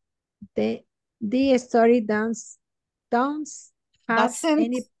 Okay. The story doesn't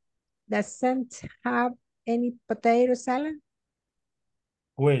have any potato salad.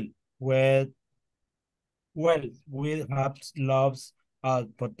 Well, we have loves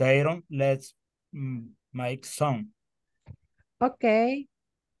potato. Let's make some. Okay.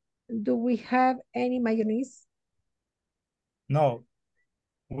 Do we have any mayonnaise? No.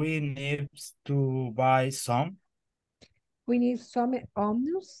 We need to buy some. We need some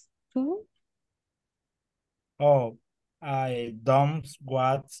onions too. Oh, I don't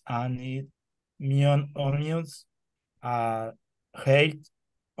want any onions. Hate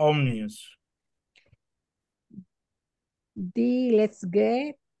onions. Let's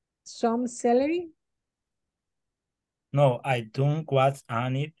get some celery. No, I don't want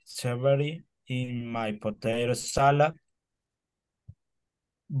any celery in my potato salad.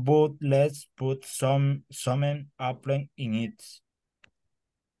 But let's put some apple in it.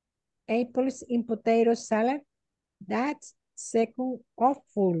 Apples in potato salad? That's second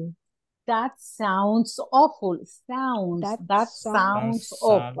awful. That sounds awful. That sounds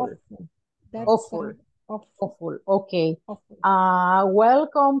awful. Awful. Okay. Awful.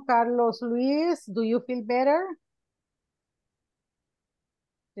 Welcome, Carlos Luis. Do you feel better?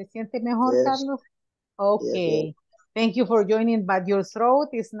 ¿Se siente mejor, yes. Carlos? Okay. Yes. Thank you for joining, but your throat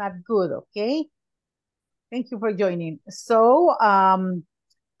is not good, okay? Thank you for joining. So,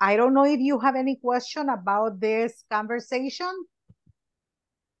 I don't know if you have any question about this conversation.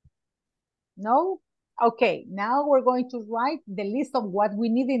 No? Okay, now we're going to write the list of what we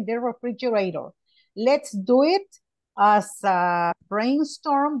need in the refrigerator. Let's do it as a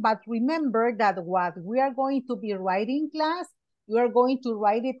brainstorm, but remember that what we are going to be writing in class, we are going to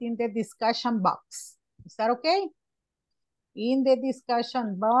write it in the discussion box. Is that okay? In the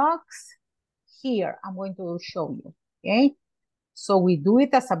discussion box here, I'm going to show you, okay? So we do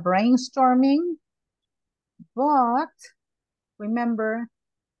it as a brainstorming, but remember,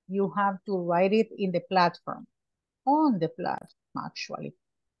 you have to write it in the platform, on the platform, actually.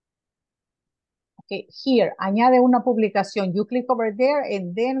 Okay, here, añade una publicación. You click over there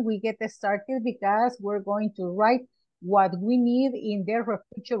and then we get started because we're going to write what we need in the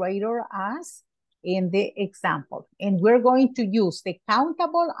refrigerator as in the example. And we're going to use the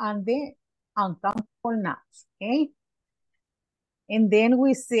countable and the uncountable nouns, okay? And then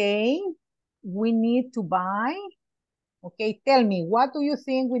we say we need to buy. Okay, tell me, what do you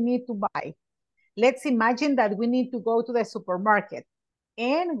think we need to buy? Let's imagine that we need to go to the supermarket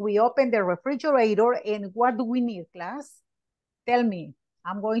and we open the refrigerator and what do we need, class? Tell me,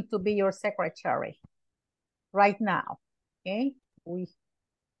 I'm going to be your secretary right now, okay? We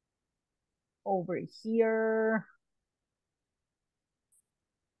over here.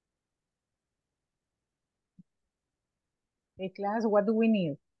 Okay, class, what do we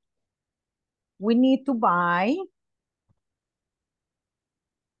need? We need to buy.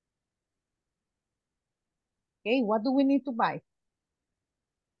 Okay, what do we need to buy?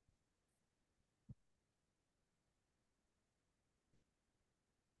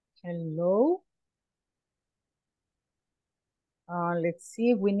 Hello? Let's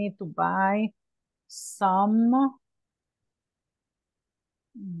see, we need to buy some,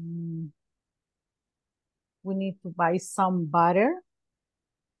 we need to buy some butter,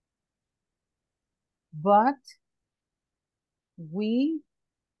 but we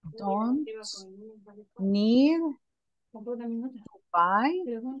don't need to buy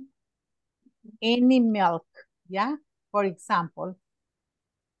any milk, yeah? For example,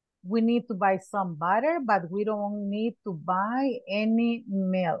 we need to buy some butter, but we don't need to buy any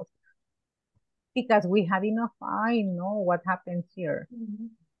milk because we have enough. I know what happened here.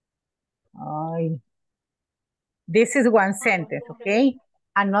 This is one sentence, okay?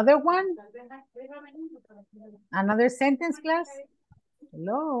 Another one? Another sentence, class?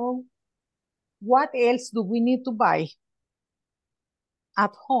 Hello? What else do we need to buy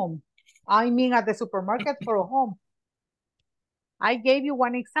at home? I mean at the supermarket for home. I gave you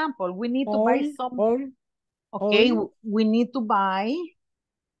one example. We need to buy some. Okay, we need to buy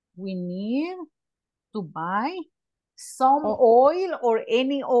some oil or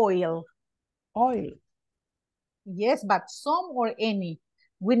any oil. Oil. Yes, but some or any.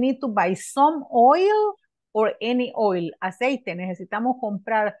 We need to buy some oil or any oil. Aceite, necesitamos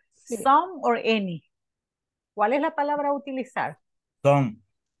comprar some or any. ¿Cuál es la palabra a utilizar? Some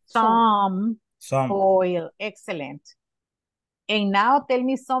oil. Excellent. And now tell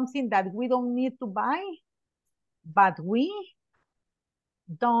me something that we don't need to buy, but we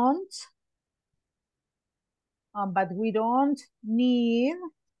don't need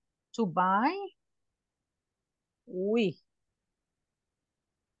to buy.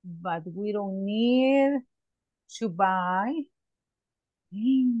 But we don't need to buy.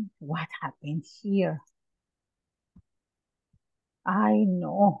 What happened here? I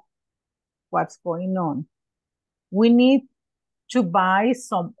know what's going on. We need to buy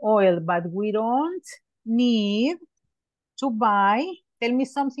some oil, but we don't need to buy. Tell me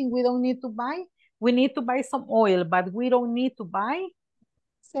something we don't need to buy. We need to buy some oil, but we don't need to buy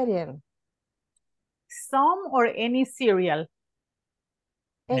cereal. Some or any cereal?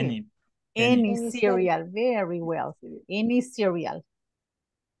 Any cereal. Very well. Any cereal.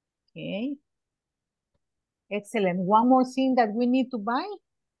 Okay. Excellent. One more thing that we need to buy.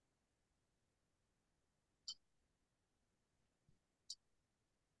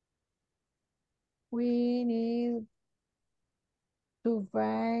 We need to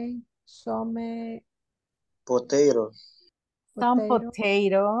buy some potatoes. Some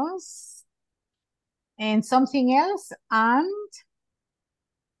potatoes. And something else. And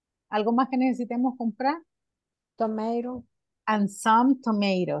algo más que necesitemos comprar. Tomato. And some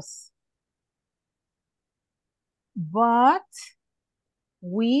tomatoes. But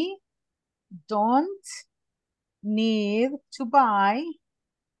we don't need to buy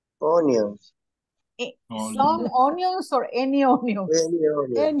Onions. Some onions or any onions?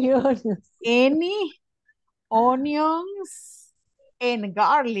 Any onions. Any onions and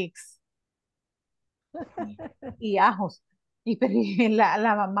garlics. Y ajos. Y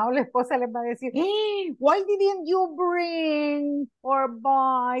la mamá o la esposa les va a decir, hey, why didn't you bring or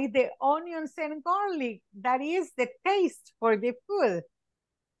buy the onions and garlic? That is the taste for the food.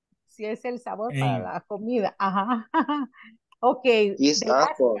 Si es el sabor para la comida. Ajá. Okay. It's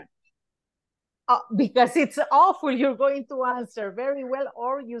awful. Because it's awful, you're going to answer very well,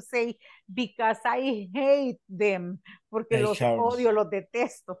 or you say, because I hate them, porque los odio, los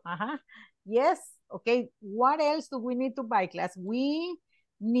detesto. Yes, okay. What else do we need to buy, class? We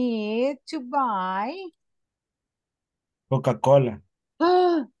need to buy Coca-Cola.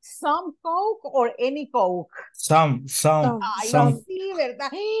 Some Coke or any Coke? Some. Ay, sí,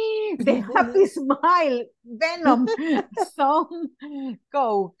 ¿verdad? The happy smile, Venom. Some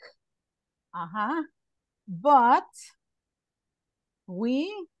Coke. But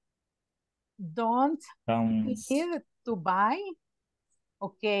we don't need to buy.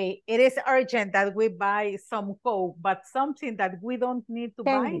 Okay, it is urgent that we buy some Coke, but something that we don't need to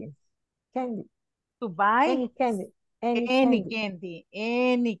buy. Candy. To buy? Any candy.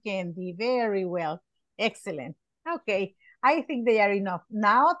 Any candy. Very well. Excellent. Okay, I think they are enough.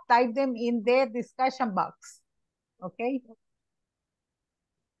 Now type them in the discussion box. Okay?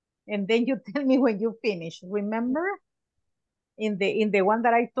 And then you tell me when you finish. Remember? In the one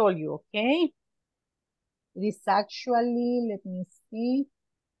that I told you, okay? It is actually, let me see,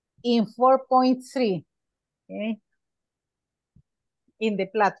 in 4.3. Okay? In the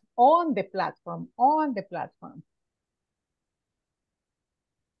on the platform.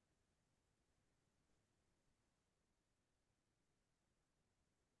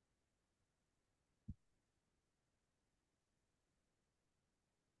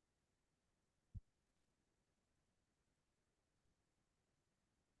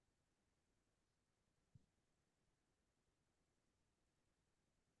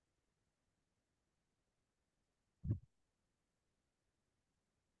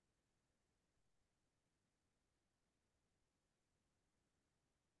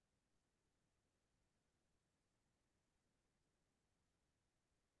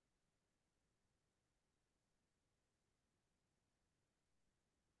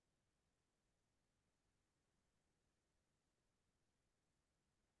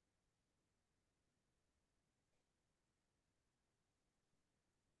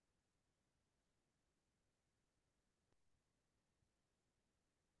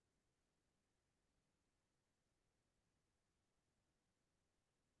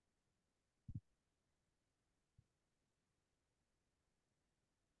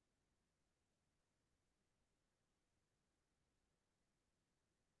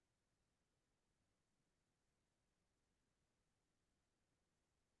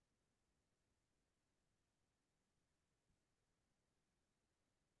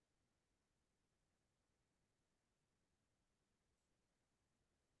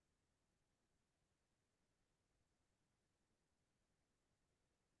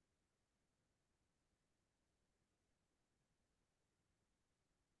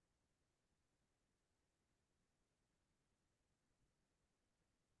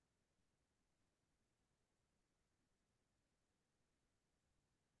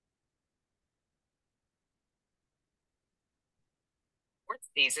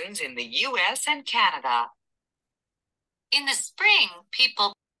 Seasons in the U.S. and Canada. In the spring,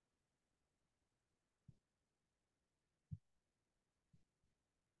 people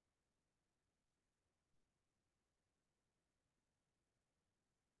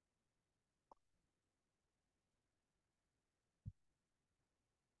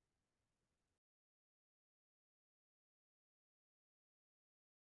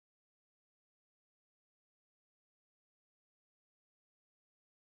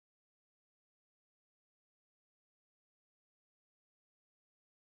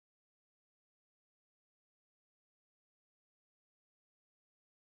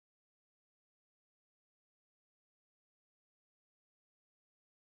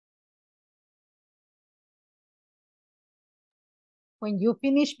When you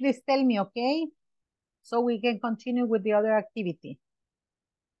finish, please tell me, okay? So we can continue with the other activity.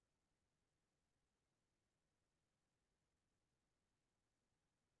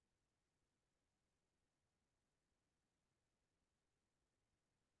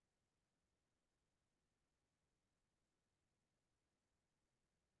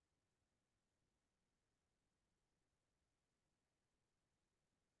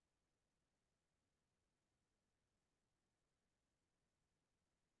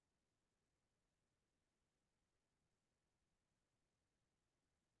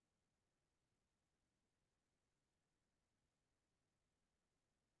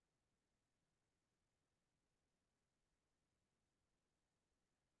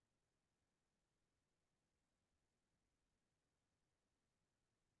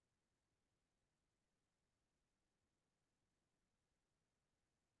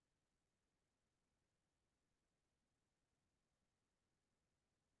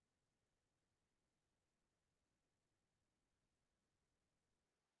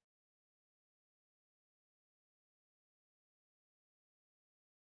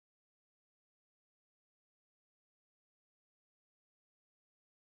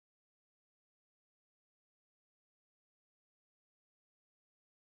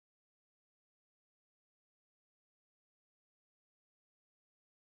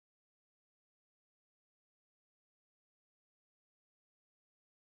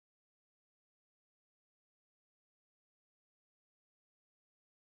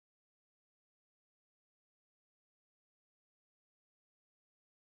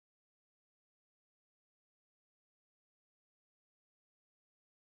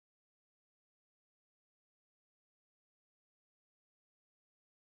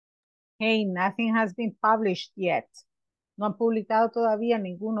 Hey, nothing has been published yet. No han publicado todavía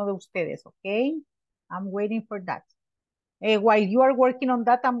ninguno de ustedes, okay? I'm waiting for that. While you are working on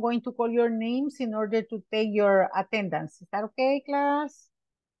that, I'm going to call your names in order to take your attendance. Is that okay, class?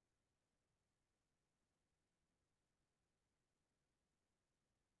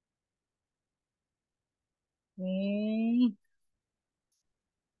 Okay.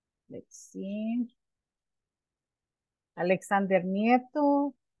 Let's see. Alexander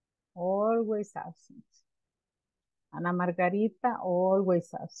Nieto, always absent. Ana Margarita,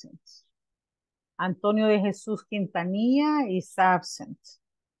 always absent. Antonio de Jesús Quintanilla is absent.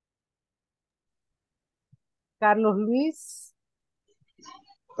 Carlos Luis.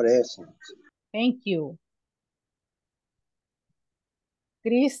 Present. Thank you.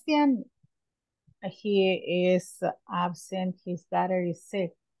 Christian, he is absent. His daughter is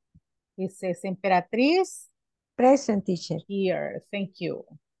sick. He says Emperatriz. Present, teacher. Here, thank you.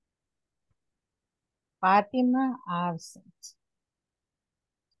 Fátima, absent.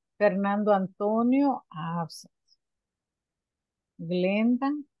 Fernando Antonio, absent.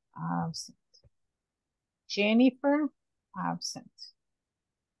 Glenda, absent. Jennifer, absent.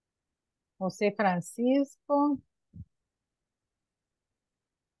 José Francisco.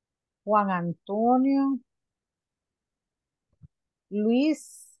 Juan Antonio.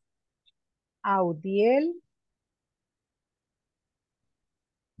 Luis Audiel.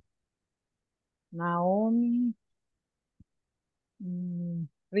 Naomi.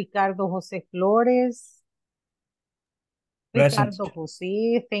 Ricardo José Flores. Present. Ricardo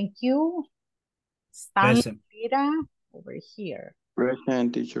José, thank you. Stanley Present. Pira, over here.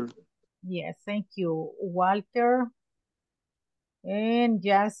 Present, teacher. Yes, thank you. Walter and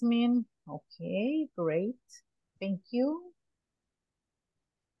Jasmine. Okay, great. Thank you.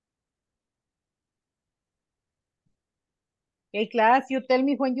 Okay, class, you tell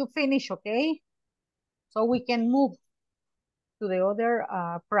me when you finish, okay? So we can move to the other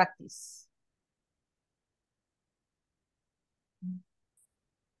practice.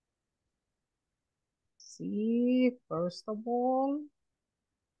 See, first of all,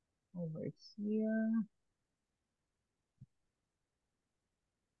 over here.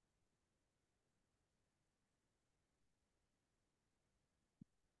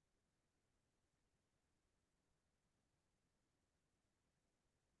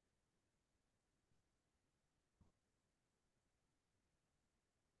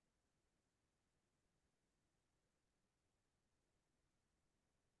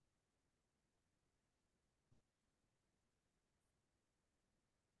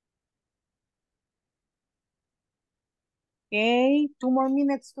 Okay, 2 more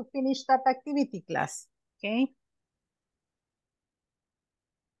minutes to finish that activity, class. Okay.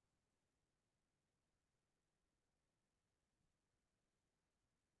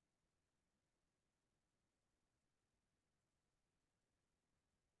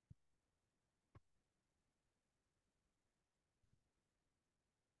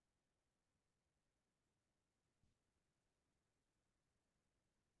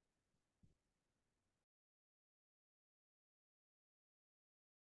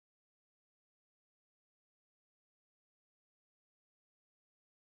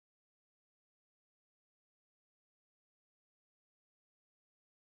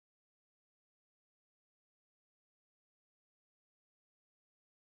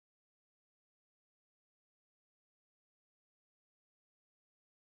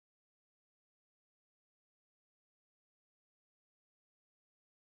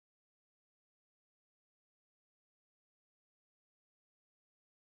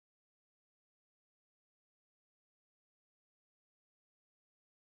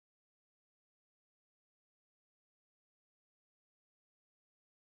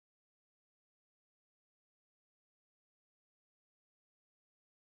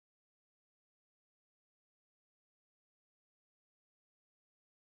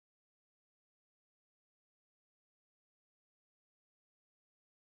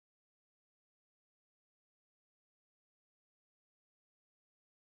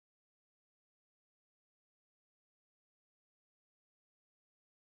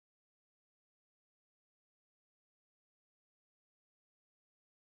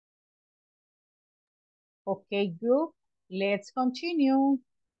 Okay, group, let's continue.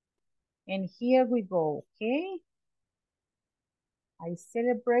 And here we go, okay? I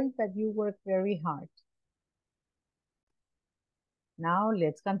celebrate that you work very hard. Now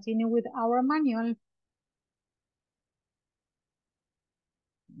let's continue with our manual.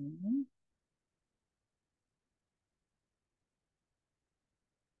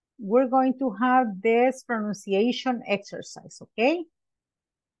 We're going to have this pronunciation exercise, okay?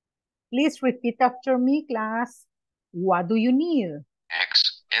 Please repeat after me, class. What do you need?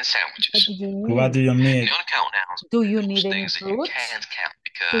 Eggs and What sandwiches. do you need? What do you need? The uncount nouns Do you are need those any things that you fruit? can't count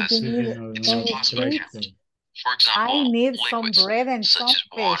Do because you need it's any impossible to fruit? count. For I example, need some liquids bread and such some as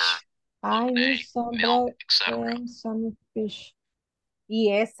water, fish. I need lemonade, some milk, bread etc. and some fish.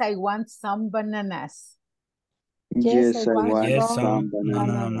 Yes, I want some bananas. Yes, Yes, I I want want Yes, some some bananas.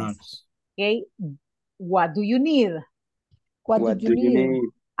 bananas. Okay, what do you need? What What do do you you need? need?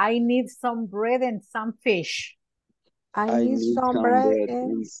 I need some bread and some fish. I I need need some some bread bread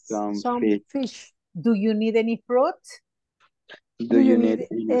and and some some fish. fish. Do you need any fruit? Do you need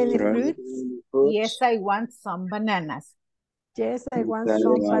any fruit? fruits? Yes, I want some bananas. Yes, I Yes, want I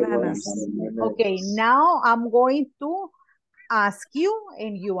some want bananas. some bananas. Okay, now I'm going to ask you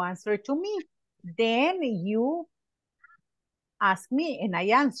and you answer to me. Then you ask me and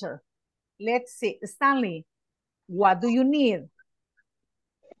I answer. Let's see, Stanley, what do you need?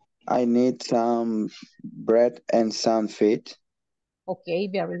 I need some bread and some fish. Okay,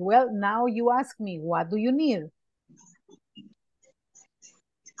 very well. Now you ask me, what do you need?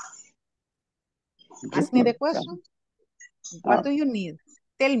 Ask me the question. What do you need?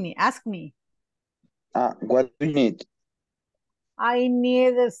 Tell me, ask me. What do you need? I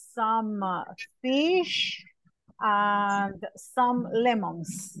need some fish and some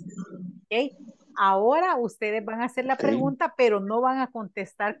lemons. Okay. Ahora ustedes van a hacer la pregunta, pero no van a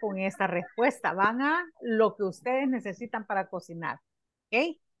contestar con esa respuesta. Van a lo que ustedes necesitan para cocinar.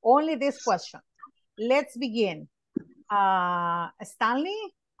 Okay. Only this question. Let's begin. Stanley,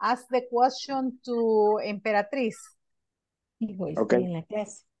 ask the question to Emperatriz. Okay. En la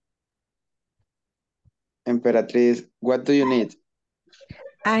clase. Emperatriz, what do you need?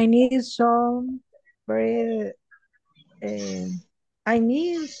 I need some bread. I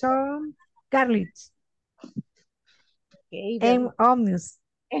need some garlic Okay, and onions.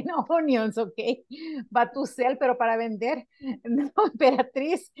 en onions, okay. But to sell, pero para vender. No,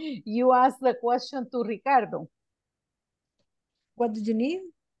 Emperatriz, you ask the question to Ricardo. What do you need?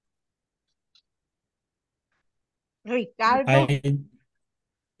 Ricardo,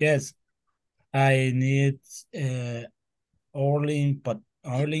 Yes, I need oiling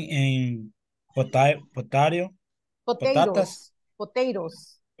and potato,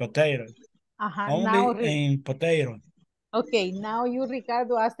 potatoes. potato, Now, only and potato. okay, now you,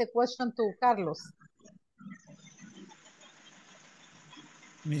 Ricardo, ask the question to Carlos.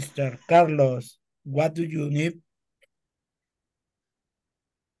 Mr. Carlos, what do you need?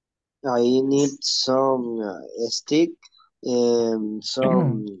 I need some steak and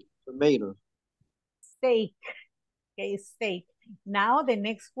some tomato. Steak. Okay, steak. Now the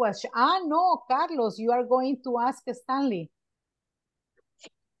next question. No, Carlos, you are going to ask Stanley.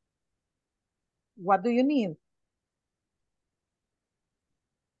 What do you need?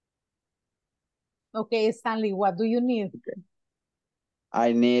 Okay, Stanley, what do you need?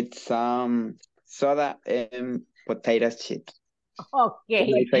 I need some soda and potato chips.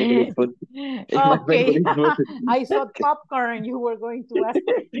 Okay. My favorite food. It's my Okay. favorite food. I thought popcorn you were going to ask.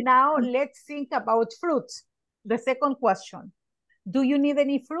 Now let's think about fruits. The second question. Do you need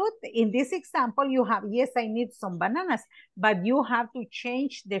any fruit? In this example, you have, yes, I need some bananas, but you have to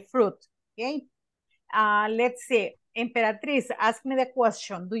change the fruit, okay? Let's say, Emperatriz, ask me the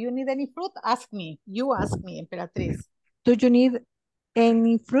question. Do you need any fruit? Ask me. You ask me, Emperatriz. Do you need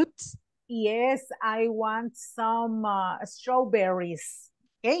any fruits? Yes, I want some strawberries,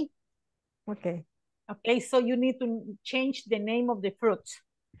 okay? Okay. Okay, so you need to change the name of the fruit.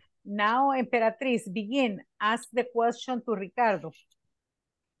 Now, Emperatriz, begin. Ask the question to Ricardo.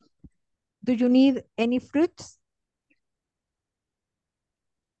 Do you need any fruits?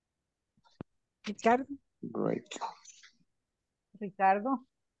 Ricardo? Great. Ricardo,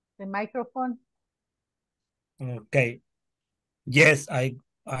 the microphone. Okay. Yes, I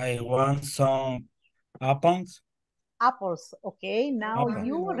want some apples. Apples, okay. Now Apple.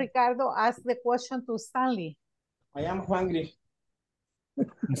 you, Ricardo, ask the question to Stanley. I am hungry.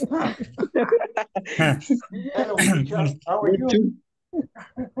 Hello, teacher. How are you?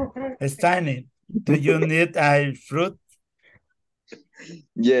 Stanley, do you need a fruit?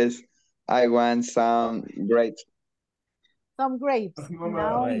 Yes, I want some grapes. Some grapes.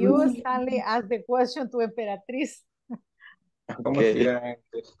 Now Right. you, Stanley, ask the question to Emperatriz. Okay.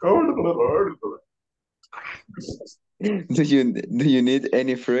 Do you need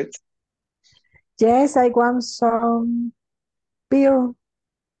any fruit? Yes, I want some pears.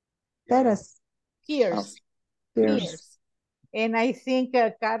 Pears. Pears. And I think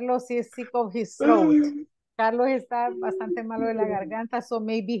Carlos is sick of his throat. Carlos está bastante malo de la garganta, so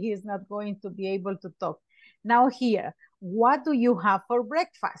maybe he's not going to be able to talk. Now here, what do you have for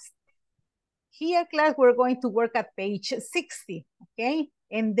breakfast? Here, class, we're going to work at page 60, okay?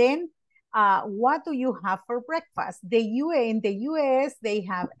 And then what do you have for breakfast? In the US, they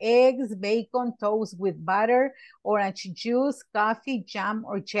have eggs, bacon, toast with butter, orange juice, coffee, jam,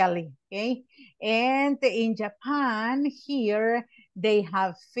 or jelly, okay? And in Japan, here, they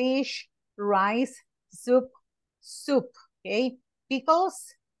have fish, rice, soup, okay?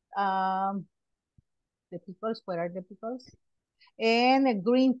 Pickles, the pickles, where are the pickles? And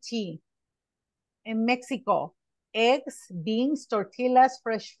green tea. In Mexico, eggs, beans, tortillas,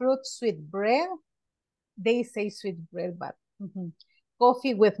 fresh fruit, sweet bread. They say sweet bread, but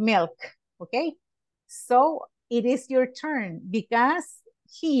coffee with milk, okay? So it is your turn because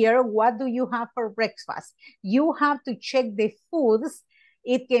here, what do you have for breakfast? You have to check the foods.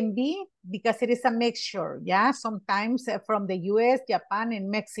 It can be, because it is a mixture, yeah? Sometimes from the US, Japan, and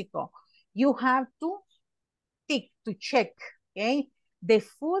Mexico. You have to check, okay? The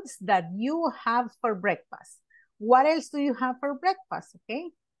foods that you have for breakfast. What else do you have for breakfast, okay?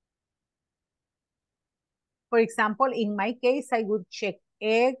 For example, in my case, I would check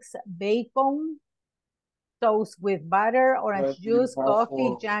eggs, bacon, toast with butter, orange juice,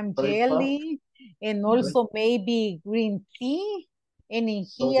 coffee, jam, jelly, and also maybe green tea. And in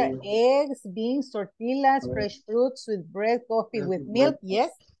here, eggs, beans, tortillas, fresh fruits with bread, coffee with milk, yes?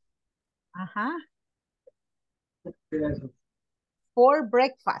 For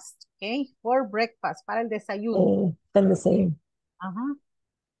breakfast, okay? For breakfast, para el desayuno. El desayuno.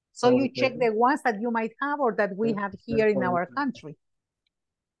 So you check the ones that you might have or that we have here in our country.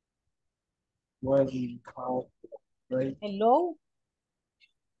 Hello?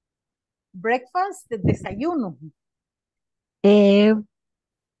 Breakfast, the desayuno.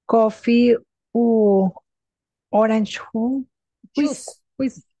 Coffee or orange juice.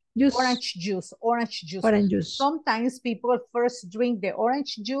 Juice. Orange juice. Orange juice. Sometimes people first drink the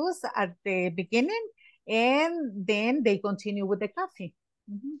orange juice at the beginning and then they continue with the coffee.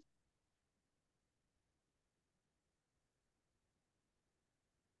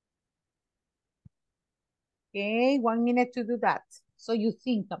 Okay, 1 minute to do that. So you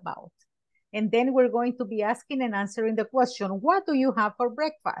think about. And then we're going to be asking and answering the question, what do you have for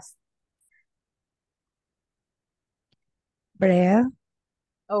breakfast? Bread.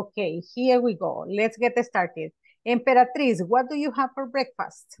 Okay, here we go. Let's get started. Emperatriz, what do you have for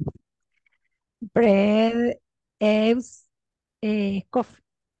breakfast? Bread, eggs, coffee.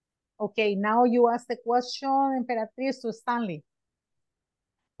 Okay, now you ask the question, Emperatriz, to Stanley.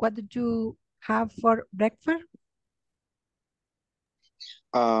 What do you have for breakfast?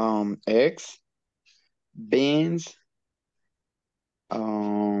 Eggs, beans,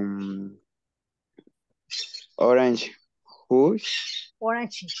 orange juice.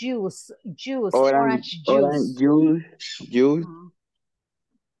 Orange juice. Orange juice.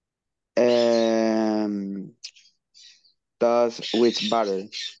 Toast with butter.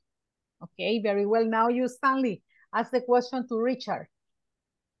 Okay, very well. Now you, Stanley, ask the question to Richard.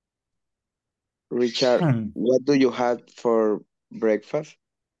 Richard, what do you have for breakfast?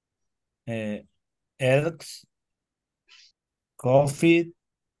 Eggs, coffee,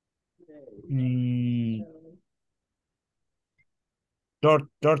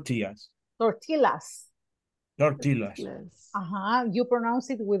 tortillas. You pronounce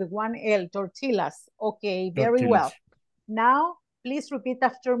it with one L, tortillas. Okay, very well. Now, please repeat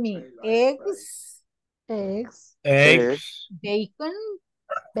after me. Eggs. Bacon.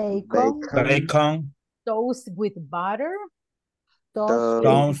 Toast with butter.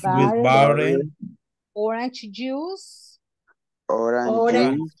 Toast with butter. Orange juice.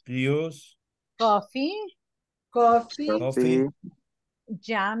 Coffee.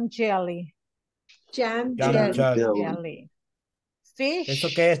 Jam jelly. Jelly. Fish. ¿Eso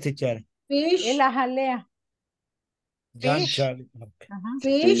qué es, teacher? Es la jalea.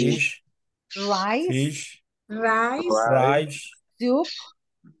 Fish. Fish. Rice. Soup.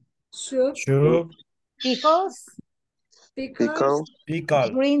 Pickles.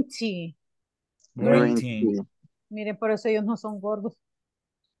 Green tea. Miren, por eso ellos no son gordos.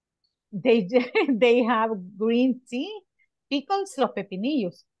 They have green tea, pickles, los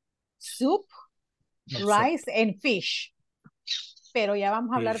pepinillos, soup, rice, and fish. Pero ya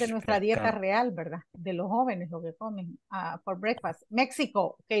vamos a hablar de nuestra dieta real, ¿verdad? De los jóvenes, lo que comen for breakfast.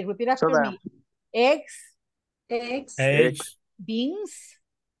 Mexico. Okay, repeat after me. Eggs. Beans.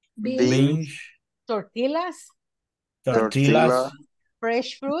 Tortillas.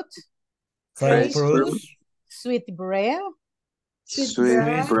 Fresh fruit. Sweet bread.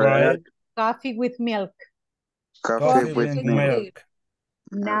 Coffee with milk.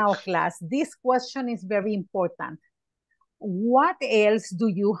 Now, class, this question is very important. What else do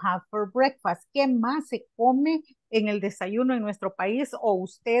you have for breakfast? ¿Qué más se come en el desayuno en nuestro país o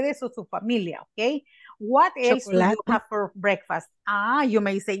ustedes o su familia? Okay. What else do you have for breakfast? You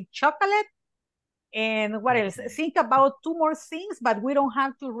may say chocolate. And what else? Think about two more things, but we don't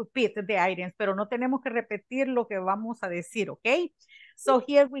have to repeat the items, pero no tenemos que repetir lo que vamos a decir, okay? So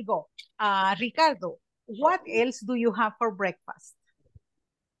here we go. Ricardo, what else do you have for breakfast?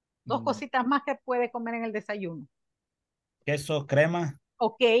 Dos cositas más que puede comer en el desayuno. Queso, crema.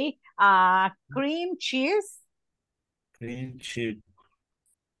 Okay. Cream cheese. Cream cheese.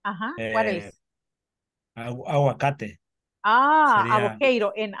 What else? Aguacate.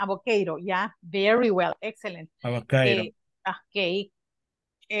 Avocado and avocado. Yeah, very well. Excellent. Avocado. Okay.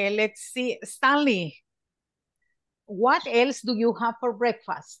 Let's see. Stanley, what else do you have for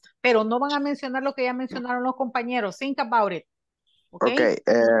breakfast? Pero no van a mencionar lo que ya mencionaron los compañeros. Think about it. Okay.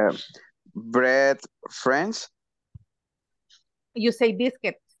 Bread, French. You say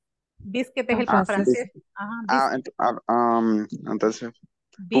biscuit. Biscuit es el pan francés. Entonces,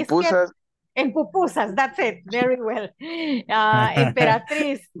 biscuit. Pupusas. And pupusas, that's it. Very well.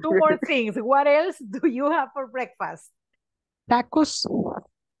 Emperatriz, two more things. What else do you have for breakfast? Tacos.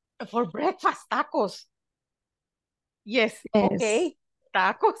 For breakfast, tacos. Yes. Okay.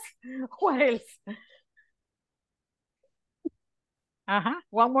 Tacos. What else?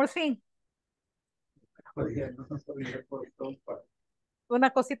 One more thing. Una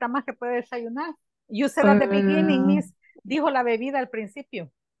cosita más que puede desayunar. You said at the beginning, Miss. Dijo la bebida al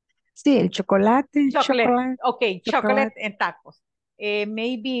principio. Sí, el chocolate. Chocolate. Okay, chocolate and tacos.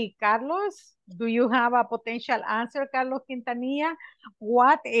 Maybe Carlos, do you have a potential answer, Carlos Quintanilla?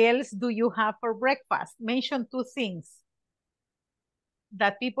 What else do you have for breakfast? Mention two things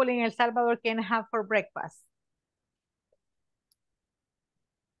that people in El Salvador can have for breakfast.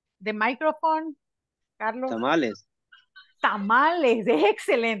 The microphone, Carlos. Tamales. Tamales,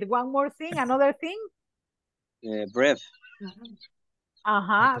 excellent. One more thing, another thing? Bread.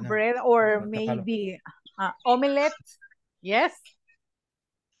 Bread or maybe omelette. Yes.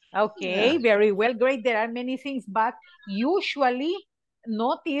 Okay, very well, great. There are many things, but usually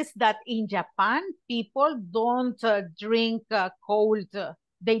notice that in Japan, people don't drink cold.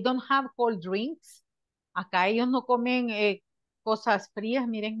 They don't have cold drinks. Acá ellos no comen cosas frías,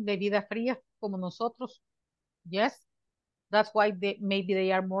 miren, bebidas frías como nosotros. Yes. That's why maybe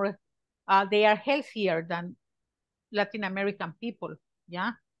they are more, they are healthier than Latin American people.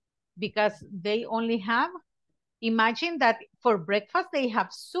 Yeah. Because they only have, imagine that for breakfast, they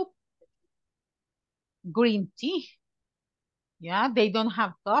have soup, green tea. Yeah, they don't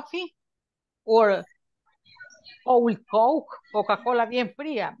have coffee or old Coke, Coca-Cola bien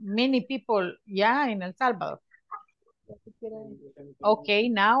fría. Many people, yeah, in El Salvador. Okay,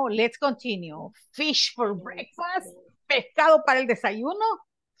 now let's continue. Fish for breakfast, pescado para el desayuno,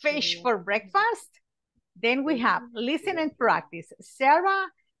 fish for breakfast. Then we have listen and practice, Sarah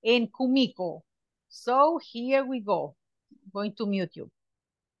and Kumiko. So here we go. I'm going to mute you.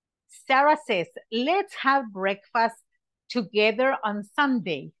 Sarah says, let's have breakfast together on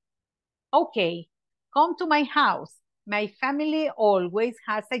Sunday. Okay, come to my house. My family always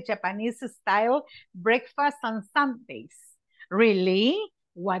has a Japanese style breakfast on Sundays. Really?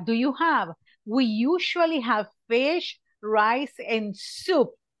 What do you have? We usually have fish, rice, and soup.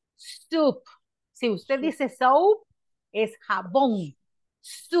 Soup. Si usted dice soap, es jabón.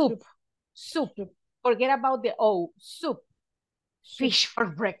 Soup. Soup. Forget about the O. Soup. Fish for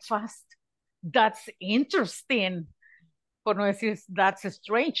breakfast. That's interesting. Por no decir, that's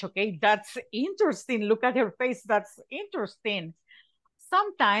strange, okay? That's interesting. Look at her face. That's interesting.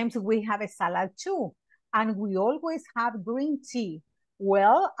 Sometimes we have a salad too, and we always have green tea.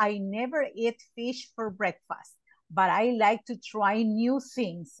 Well, I never eat fish for breakfast, but I like to try new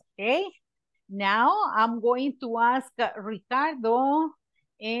things, okay? Now I'm going to ask Ricardo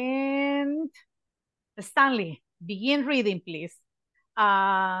and Stanley. Begin reading, please.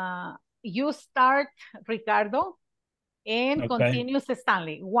 You start, Ricardo, and continues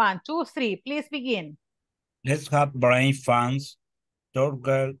Stanley. 1, 2, 3. Please begin. Let's have breakfast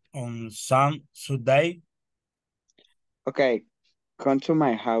together on Sunday. Okay, come to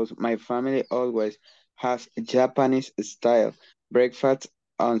my house. My family always has Japanese style breakfast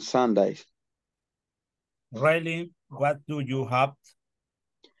on Sundays. Really? What do you have?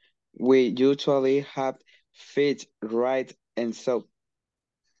 We usually have fish, rice, and soup.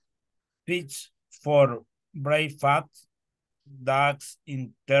 Fish for breakfast. That's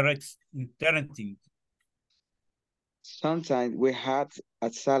interesting. Sometimes we have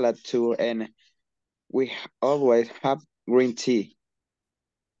a salad too, and we always have green tea.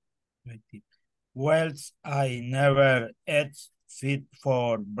 Well, I never ate fit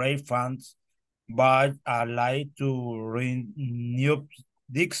for breakfast, but I like to renew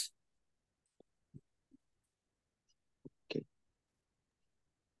dicks.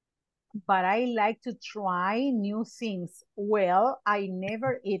 But I like to try new things. Well, I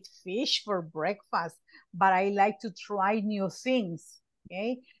never eat fish for breakfast, but I like to try new things.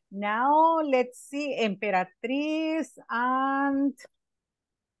 Okay, now let's see Emperatriz and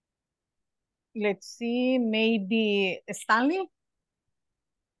let's see maybe Stanley.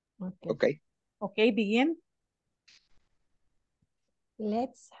 Okay. Okay, begin.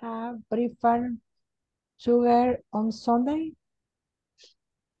 Let's have prefer sugar on Sunday.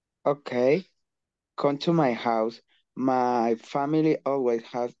 Okay. Come to my house. My family always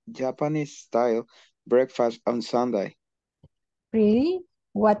has Japanese style breakfast on Sunday. Really?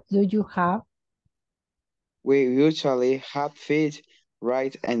 What do you have? We usually have fish,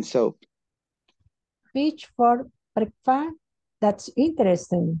 rice, and soup. Fish for breakfast? That's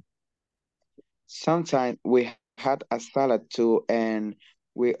interesting. Sometimes we had a salad too, and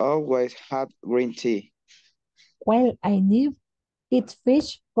we always had green tea. Well, I need eat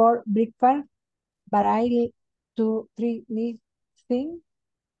fish for breakfast, but I like to three things.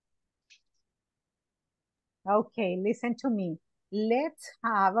 Okay, listen to me. Let's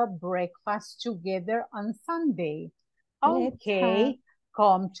have a breakfast together on Sunday. Okay,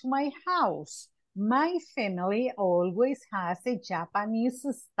 come to my house. My family always has a Japanese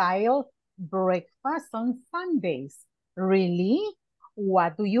style breakfast on Sundays. Really?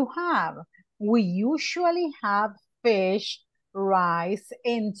 What do you have? We usually have fish, rice,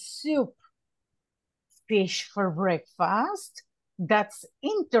 and soup. Fish for breakfast? That's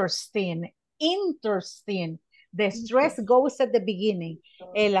interesting. Interesting. The stress goes at the beginning.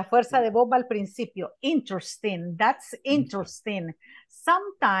 La fuerza de voz va al principio. Interesting. That's interesting.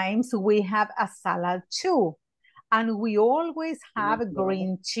 Sometimes we have a salad too. And we always have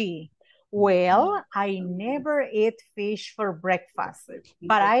green tea. Well, I never eat fish for breakfast,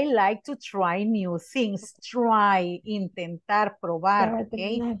 but I like to try new things. Try, intentar, probar,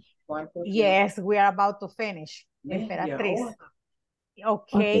 okay? Yes, we are about to finish. Emperatriz.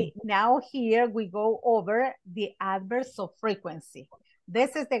 Okay, now here we go over the adverbs of frequency.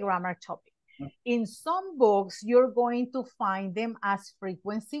 This is the grammar topic. In some books, you're going to find them as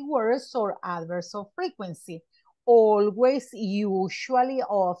frequency words or adverbs of frequency. Always, usually,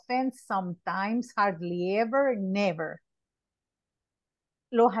 often, sometimes, hardly ever, never.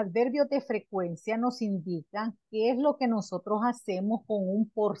 Los adverbios de frecuencia nos indican qué es lo que nosotros hacemos con un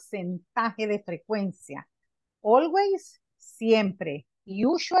porcentaje de frecuencia. Always, siempre.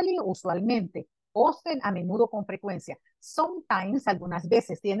 Usually, usualmente. Often, a menudo, con frecuencia. Sometimes, algunas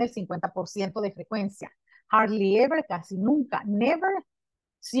veces, tiene el 50% de frecuencia. Hardly ever, casi nunca. Never,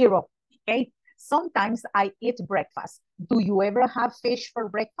 zero. Okay? Sometimes I eat breakfast. Do you ever have fish for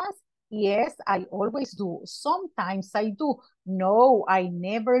breakfast? Yes, I always do. Sometimes I do. No, I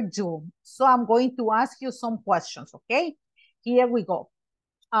never do. So I'm going to ask you some questions, okay? Here we go.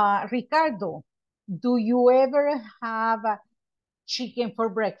 Ricardo, do you ever have chicken for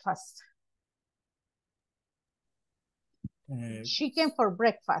breakfast? Chicken for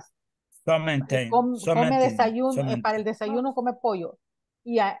breakfast. Come desayuno, para el desayuno come pollo.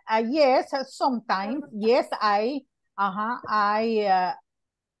 Yeah, yes, sometimes. Yes,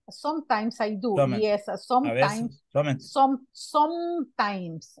 sometimes I do. Yes, sometimes.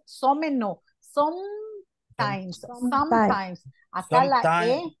 Sometimes. Some no. Sometimes. Sometimes. Acá la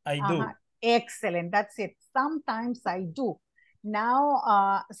E. I do. Excellent. That's it. Sometimes I do.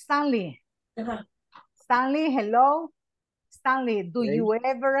 Now, Stanley. Stanley, hello. Stanley, do you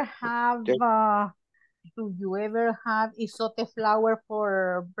ever have isote flour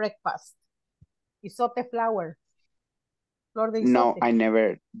for breakfast? Isote flour. Flor de isote. No, I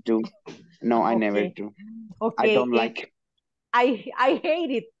never do. No, I never do. Okay. I don't like it. I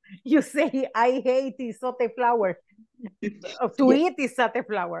hate it. You say I hate isote flour. To eat isote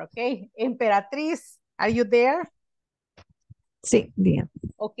flour, okay? Emperatriz, are you there? Sí, bien.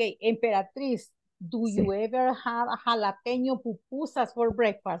 Okay, Emperatriz, do you ever have jalapeño pupusas for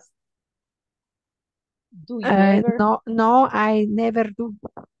breakfast? Do you ever? No, I never do.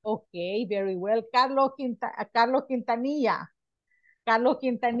 Okay, very well. Carlos Quintanilla. Carlos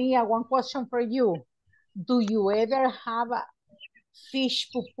Quintanilla, one question for you. Do you ever have fish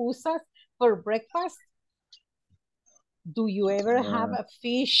pupusas for breakfast? Do you ever have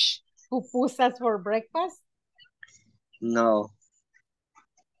fish pupusas for breakfast? No.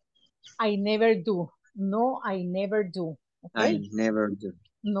 I never do. No, I never do. Okay? I never do.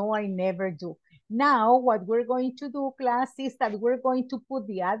 No, I never do. Now, what we're going to do, class, is that we're going to put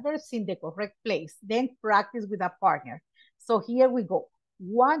the adverbs in the correct place, then practice with a partner. So here we go.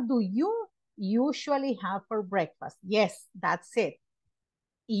 What do you usually have for breakfast? Yes, that's it.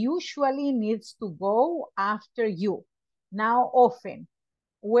 Usually needs to go after you. Now, often.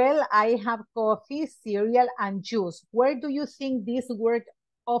 Well, I have coffee, cereal, and juice. Where do you think this word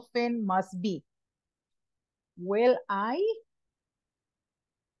often must be? Well,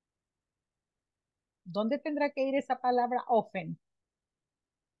 ¿Dónde tendrá que ir esa palabra often?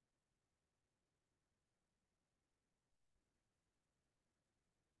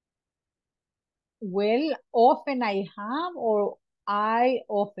 Well, often I have, or I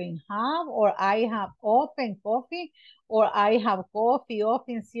often have, or I have often coffee, or I have coffee,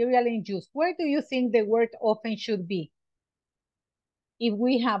 often cereal, and juice. Where do you think the word often should be? If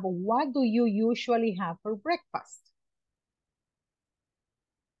we have, what do you usually have for breakfast?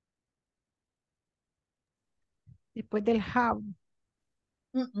 Después del have.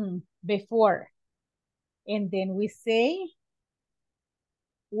 Before. And then we say,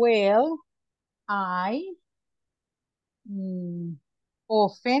 well, I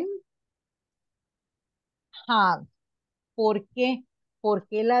often have. ¿Por qué?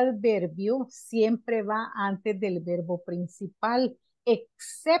 Porque el adverbio siempre va antes del verbo principal,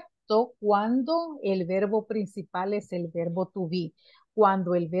 excepto cuando el verbo principal es el verbo to be.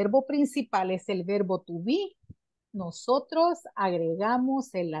 Cuando el verbo principal es el verbo to be, nosotros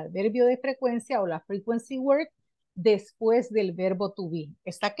agregamos el adverbio de frecuencia o la frequency word después del verbo to be.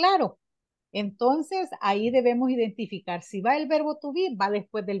 ¿Está claro? Entonces, ahí debemos identificar si va el verbo to be, va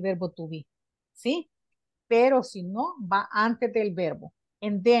después del verbo to be. ¿Sí? Pero si no, va antes del verbo.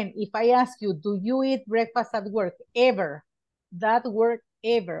 And then, if I ask you, do you eat breakfast at work? Ever. That word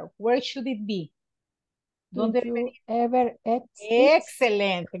ever. Where should it be? Do you ever eat?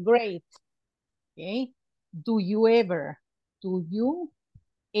 Excellent. Great. Okay. Do you ever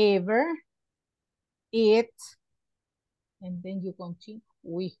eat? And then you continue.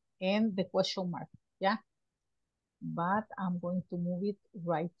 We end the question mark. Yeah. But I'm going to move it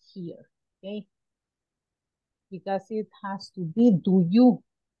right here. Okay. Because it has to be, do you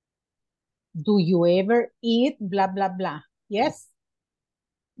ever eat blah, blah, blah? Yes?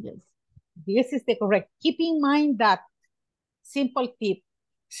 Yes. This is the correct. Keep in mind that simple tip.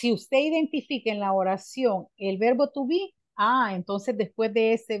 Si usted identifica en la oración el verbo to be, entonces después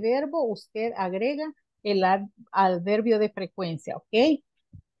de ese verbo usted agrega el adverbio de frecuencia, ¿ok?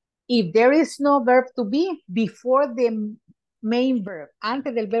 If there is no verb to be before the main verb,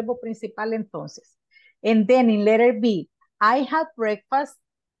 antes del verbo principal entonces. And then in letter B, I have breakfast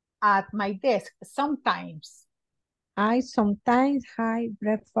at my desk sometimes. I sometimes have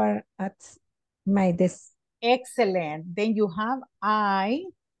breakfast at my desk. Excellent. Then you have I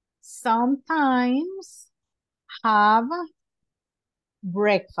sometimes have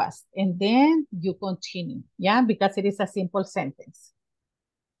breakfast. And then you continue. Yeah, because it is a simple sentence.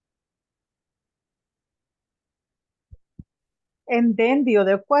 And then the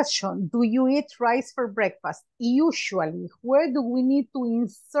other question, do you eat rice for breakfast? Usually, where do we need to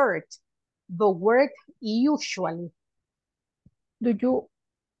insert the word usually? Do you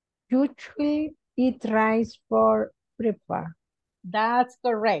usually eat rice for breakfast? That's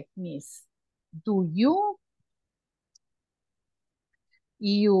correct, miss. Do you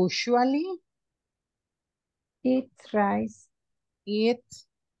usually eat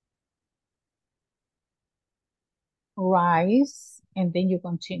rice? And then you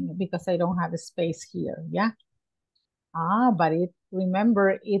continue because I don't have a space here, yeah? But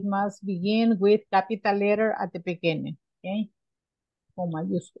remember, it must begin with capital letter at the beginning, okay? What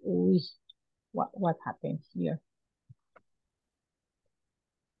happened here?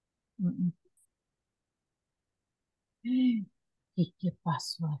 ¿Y qué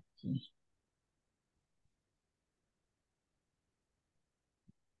pasó aquí?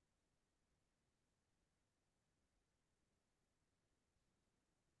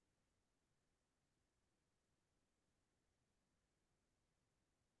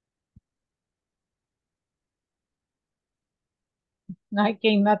 I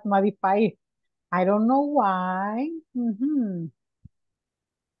cannot modify it. I don't know why.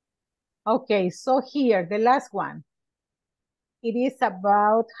 Okay, so here, the last one. It is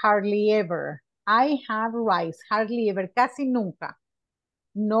about hardly ever. I have rice, hardly ever, casi nunca.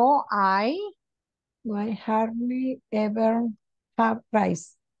 No, I hardly ever have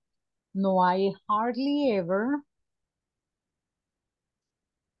rice. No, I hardly ever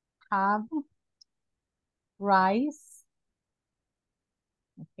have rice.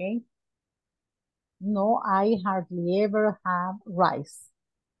 Okay. No, I hardly ever have rice.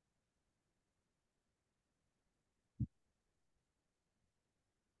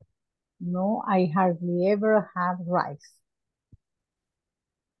 No, I hardly ever have rice.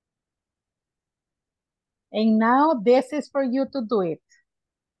 And now this is for you to do it.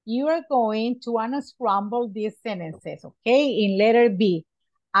 You are going to unscramble these sentences, okay? In letter B,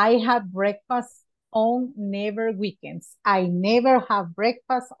 I have breakfast on never weekends. I never have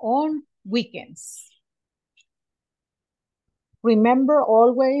breakfast on weekends. Remember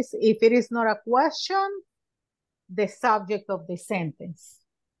always, if it is not a question, the subject of the sentence.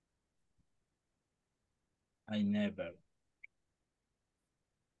 I never.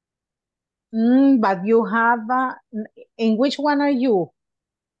 But you have, in which one are you?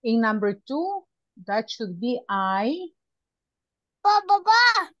 In number 2, that should be I.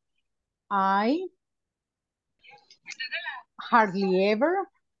 I hardly ever.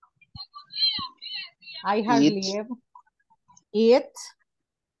 I hardly ever. Eat.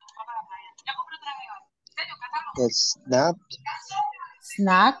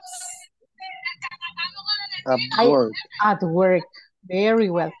 Snacks. At work. Very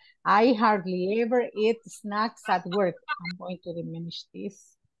well. I hardly ever eat snacks at work. I'm going to diminish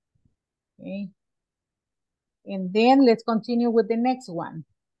this. Okay. And then let's continue with the next one.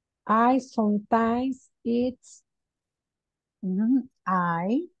 I sometimes eat.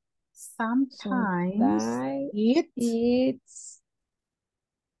 I sometimes eat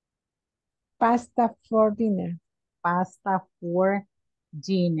pasta for dinner. Pasta for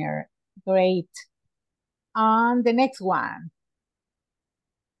dinner. Great. And the next one.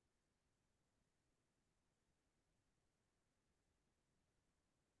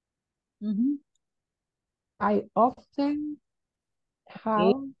 I often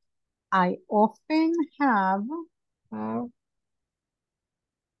have. I often have.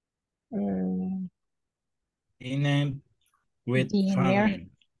 Dinner with family.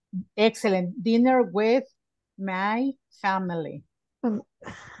 Excellent. Dinner with my family.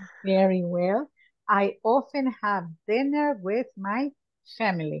 Very well. I often have dinner with my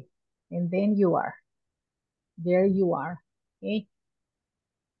family. And then you are. There you are. Okay.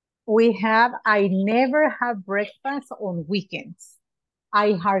 We have, I never have breakfast on weekends.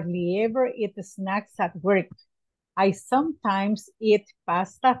 I hardly ever eat snacks at work. I sometimes eat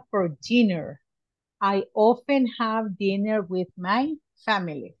pasta for dinner. I often have dinner with my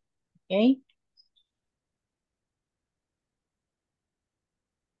family. Okay.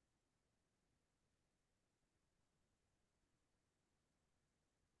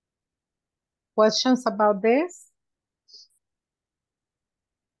 Questions about this?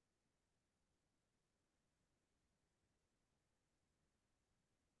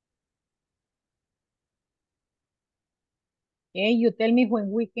 Okay, you tell me when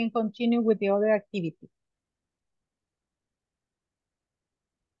we can continue with the other activity.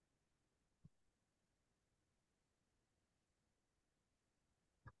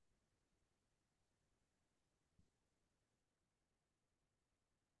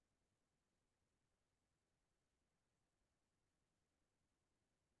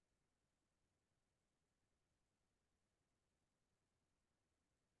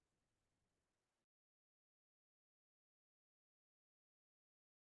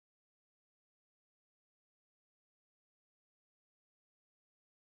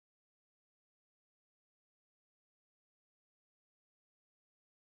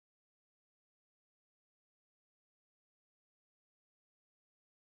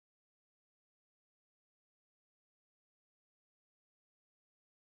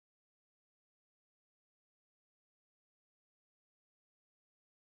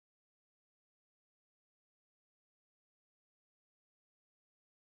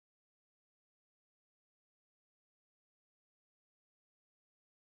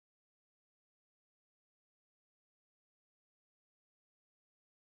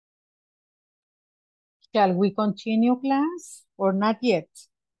 Shall we continue, class, or not yet?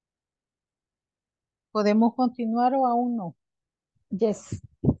 ¿Podemos continuar o aún no? Yes.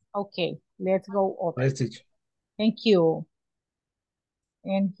 Okay, let's go over. Yes, teacher. Thank you.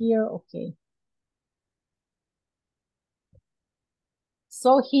 And here, okay.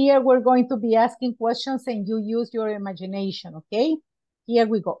 So here we're going to be asking questions and you use your imagination, okay? Here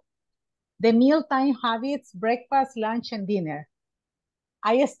we go. The mealtime habits, breakfast, lunch, and dinner.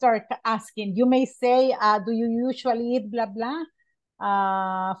 I start asking, you may say, do you usually eat blah,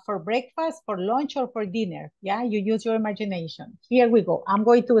 blah, for breakfast, for lunch, or for dinner? Yeah, you use your imagination. Here we go. I'm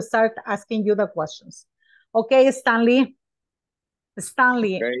going to start asking you the questions. Okay, Stanley.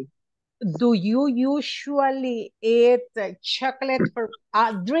 Stanley, okay. Do you usually eat chocolate for,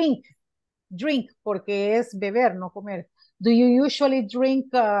 drink, porque es beber, no comer. Do you usually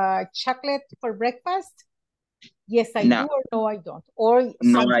drink chocolate for breakfast? Yes, I No. do, or no, I don't. Or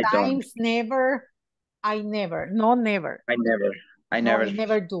No, I don't. sometimes never, I never. No, never. I never. No, I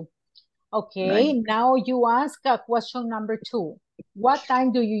never do. Okay, No. now you ask question number 2. What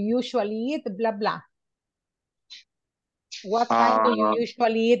time do you usually eat? Blah, blah. What time do you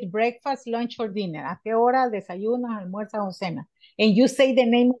usually eat breakfast, lunch, or dinner? ¿A qué hora desayunas, almuerzas o cena? And you say the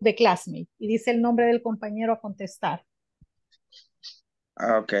name of the classmate. Y dice el nombre del compañero a contestar.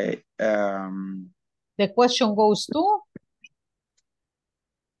 Okay. The question goes to?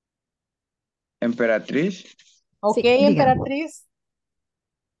 Emperatriz. Okay, Sí, diga. Emperatriz.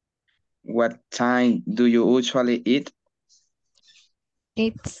 What time do you usually eat?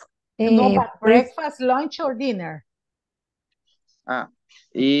 It's No, but breakfast, lunch, or dinner?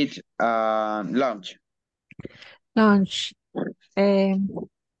 Eat lunch. lunch. 1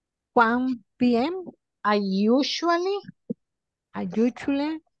 p.m. I usually eat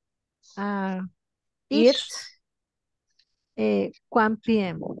eat 1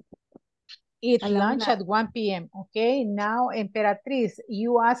 p.m. Eat a la lunch una. at 1 p.m. Okay, now Emperatriz,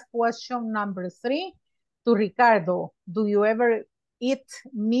 you ask question number 3 to Ricardo. Do you ever eat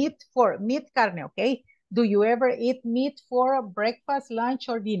meat carne, okay? Do you ever eat meat for breakfast, lunch,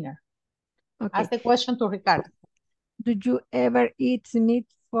 or dinner? Okay. Ask the question to Ricardo. Do you ever eat meat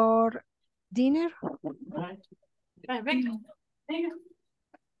for dinner?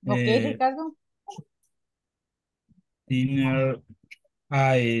 Okay, Ricardo? Dinner,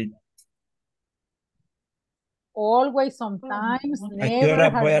 Always, sometimes, ¿a qué hora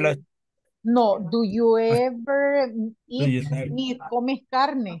never. voy a la... No, do you ever eat you- meat? ¿Comes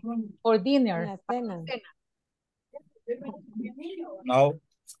carne for dinner? Cena. No,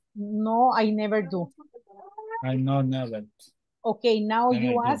 No, I never do. I know never. Okay, now Never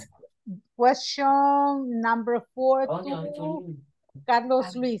you do. ask question number 4 to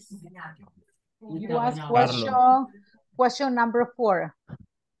Carlos Luis. You ask question number 4.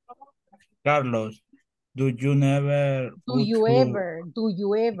 Carlos, do you never... Do you ever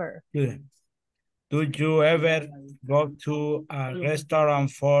go to a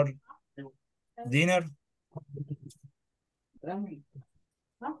restaurant for dinner?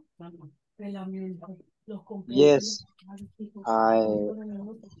 Yes,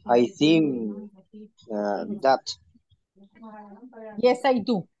 I think that. Yes, I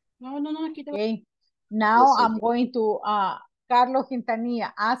do. Okay. Now Yes, I I'm do. going to Carlos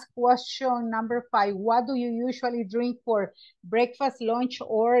Quintanilla. Ask question number 5. What do you usually drink for breakfast, lunch,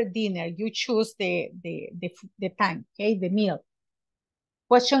 or dinner? You choose the time, okay, the meal.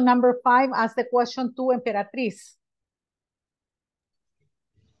 Question number 5. Ask the question to Emperatriz.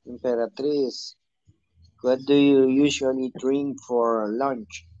 Emperatriz, what do you usually drink for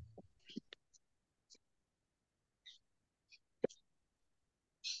lunch?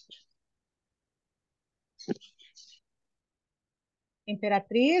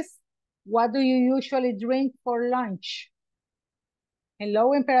 Emperatriz, what do you usually drink for lunch?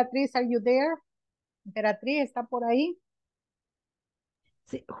 Hello, Emperatriz, are you there? Emperatriz, ¿está por ahí?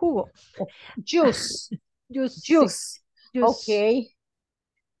 Sí, jugo. Juice. Juice. Sí. Okay.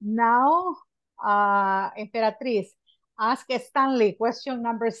 Now, Emperatriz, ask Stanley, question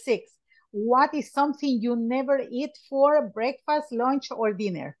number 6. What is something you never eat for breakfast, lunch, or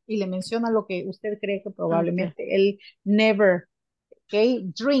dinner? Y le menciona lo que usted cree que probablemente él never, okay,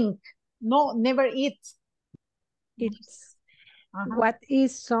 drink. No, never eat. It's what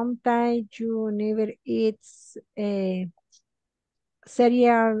is sometimes you never eat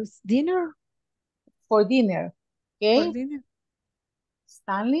cereals dinner? For dinner, okay? For dinner.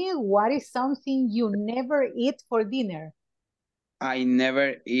 Stanley, what is something you never eat for dinner? I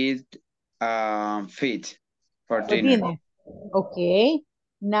never eat feet for dinner. Okay.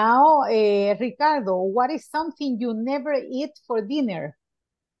 Now, Ricardo, what is something you never eat for dinner?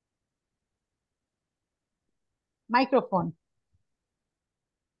 Microphone.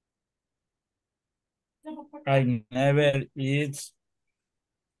 I never eat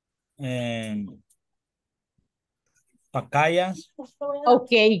papayas.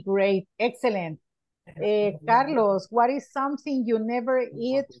 Okay, great. Excellent. Carlos, what is something you never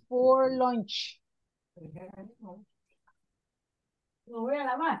eat for lunch?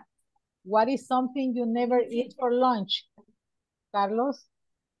 What is something you never eat for lunch? Carlos?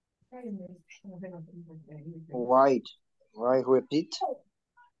 Why repeat?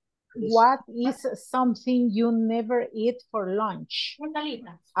 What is something you never eat for lunch?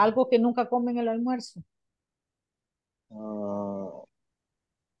 Algo que nunca comen en el almuerzo.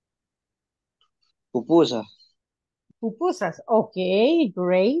 Pupusas. Pupusas. Okay,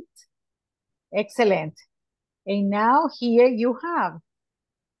 great. Excellent. And now here you have.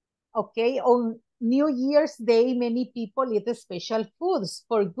 Okay, on New Year's Day, many people eat special foods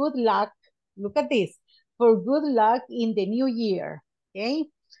for good luck. Look at this. For good luck in the new year, okay?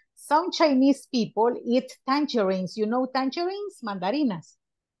 Some Chinese people eat tangerines. You know tangerines? Mandarinas.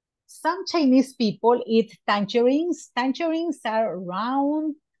 Some Chinese people eat tangerines. Tangerines are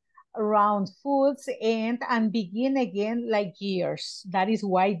round foods and begin again like years. That is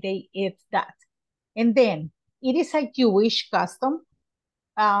why they eat that. And then it is a Jewish custom,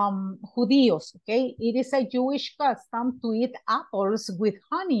 judíos, okay? It is a Jewish custom to eat apples with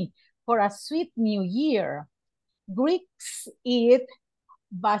honey for a sweet new year. Greeks eat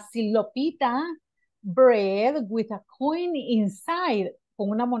basilopita bread with a coin inside, con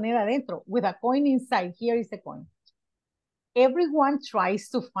una moneda dentro, with a coin inside. Here is the coin. Everyone tries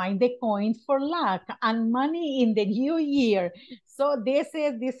to find the coin for luck and money in the new year. So these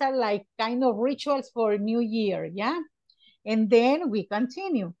are like kind of rituals for New Year, yeah? And then we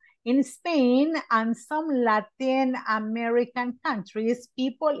continue. In Spain and some Latin American countries,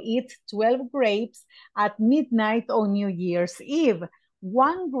 people eat 12 grapes at midnight on New Year's Eve.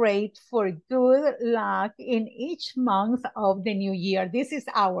 One grape for good luck in each month of the new year. This is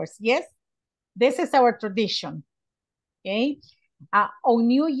ours, yes? This is our tradition, okay? On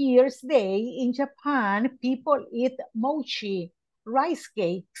New Year's Day in Japan, people eat mochi, rice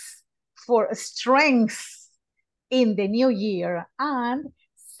cakes for strength in the new year. And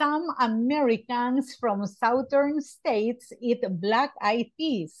some Americans from southern states eat black-eyed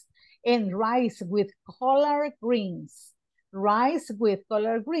peas and rice with collard greens. Rice with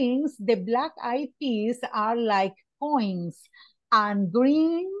collard greens, the black-eyed peas are like coins and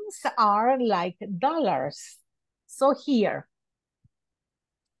greens are like dollars. So here,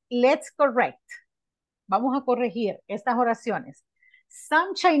 let's correct. Vamos a corregir estas oraciones.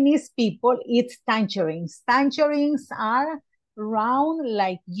 Some Chinese people eat tangerines. Tangerines are round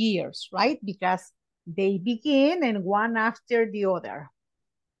like years, right? Because they begin and one after the other.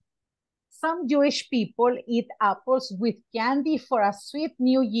 Some Jewish people eat apples with candy for a sweet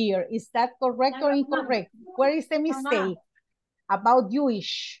new year. Is that correct or incorrect? Where is the mistake? About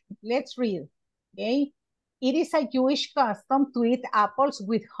Jewish. Let's read, okay? It is a Jewish custom to eat apples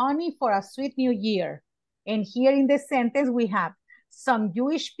with honey for a sweet new year. And here in the sentence we have, some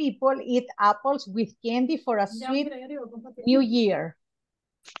Jewish people eat apples with candy for a sweet new year.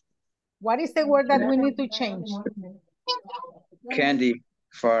 What is the word that we need to change? Candy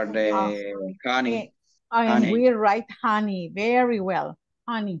for the honey. And we write honey. Very well.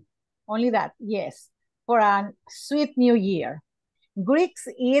 Honey. Only that. Yes. For a sweet new year. Greeks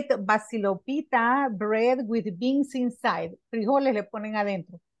eat basilopita bread with beans inside. Frijoles le ponen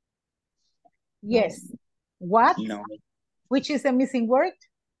adentro. Yes. What? No. Which is the missing word?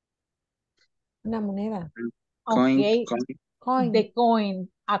 Una moneda. Okay. Coin. The coin.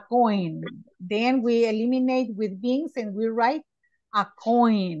 A coin. Then we eliminate with beans and we write a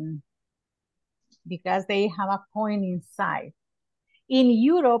coin because they have a coin inside. In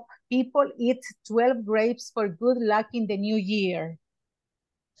Europe, people eat 12 grapes for good luck in the new year.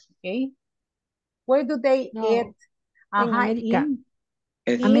 Okay. Where do they eat? America.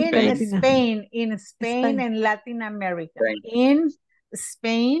 In Spain and Latin America. In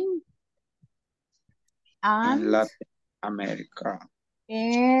Spain and in Latin America.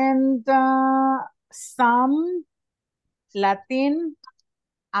 And some Latin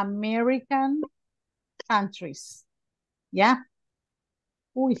American countries. Yeah.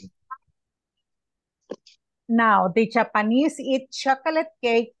 Uy. Now, the Japanese eat chocolate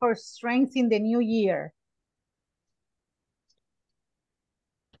cake for strength in the new year.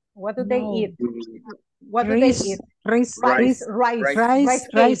 What do they eat? What do they eat? Rice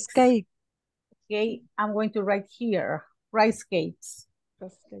cake. Okay, I'm going to write here, rice cakes.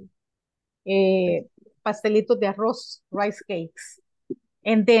 Pastelitos de arroz, rice cakes.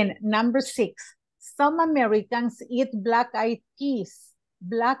 And then number 6, some Americans eat black-eyed peas.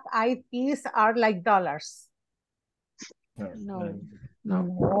 Black-eyed peas are like dollars.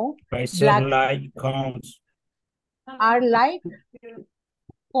 No. Like coins. Are like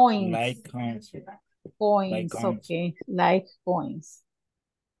coins. Like coins. Coins, okay. Like coins.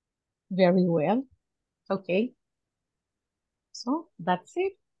 Very well. Okay. So that's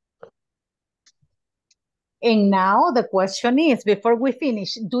it. And now the question is, before we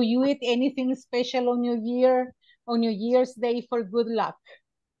finish, do you eat anything special on New Year's Day for good luck?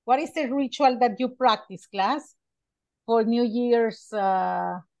 What is the ritual that you practice, class, for New Year's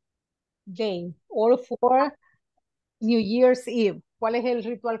Day or for New Year's Eve? ¿Cuál es el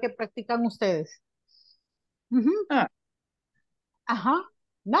ritual que practican ustedes?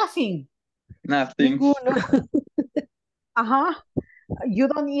 Nothing. Nothing. Ajá. You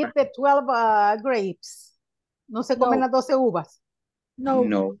don't eat the 12 grapes. No se comen No. las 12 uvas. No.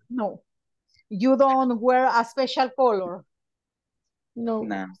 No. No. You don't wear a special color. No.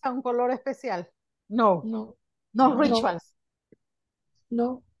 Nah. Usa un color especial. No. No. No rituals.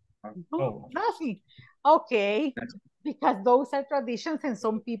 No. No, nothing. Okay. Because those are traditions and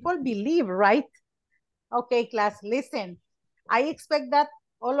some people believe, right? Okay, class, listen. I expect that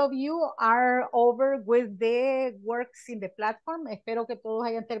all of you are over with the works in the platform. Espero que todos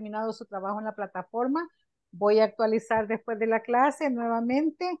hayan terminado su trabajo en la plataforma. Voy a actualizar después de la clase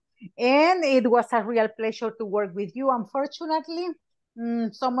nuevamente. And it was a real pleasure to work with you. Unfortunately,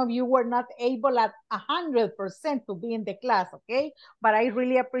 some of you were not able at 100% to be in the class, okay? But I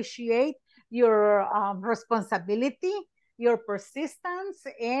really appreciate your responsibility, your persistence,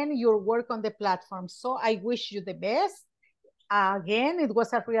 and your work on the platform. So I wish you the best. Again, it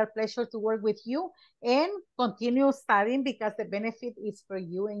was a real pleasure to work with you, and continue studying because the benefit is for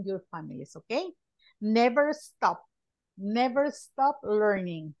you and your families, okay? Never stop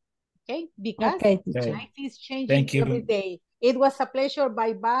learning, okay? Because Okay, teacher. life is changing Thank you. every day. It was a pleasure.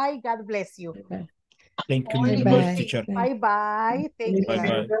 Bye-bye. God bless you. Bye. Thank you Only very much, Bye-bye. teacher. Bye-bye. Take Bye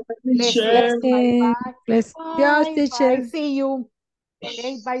care. bye. Blessings. Blessing. Bye-bye. Bless. Dios, Bye. teacher. See you.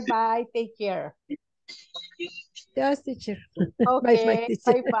 Okay, bye-bye. Take care. Dios, teacher. Okay, Bye-bye,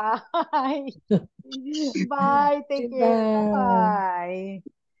 teacher. bye-bye. Bye. Take care. Bye. Bye.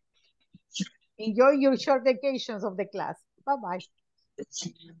 Enjoy your short vacations of the class. Bye-bye.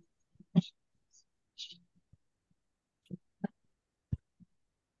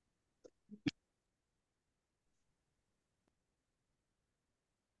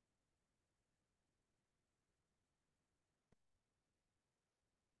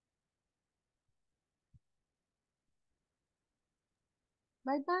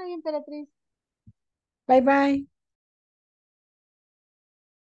 Bye-bye, Emperatriz. Bye-bye.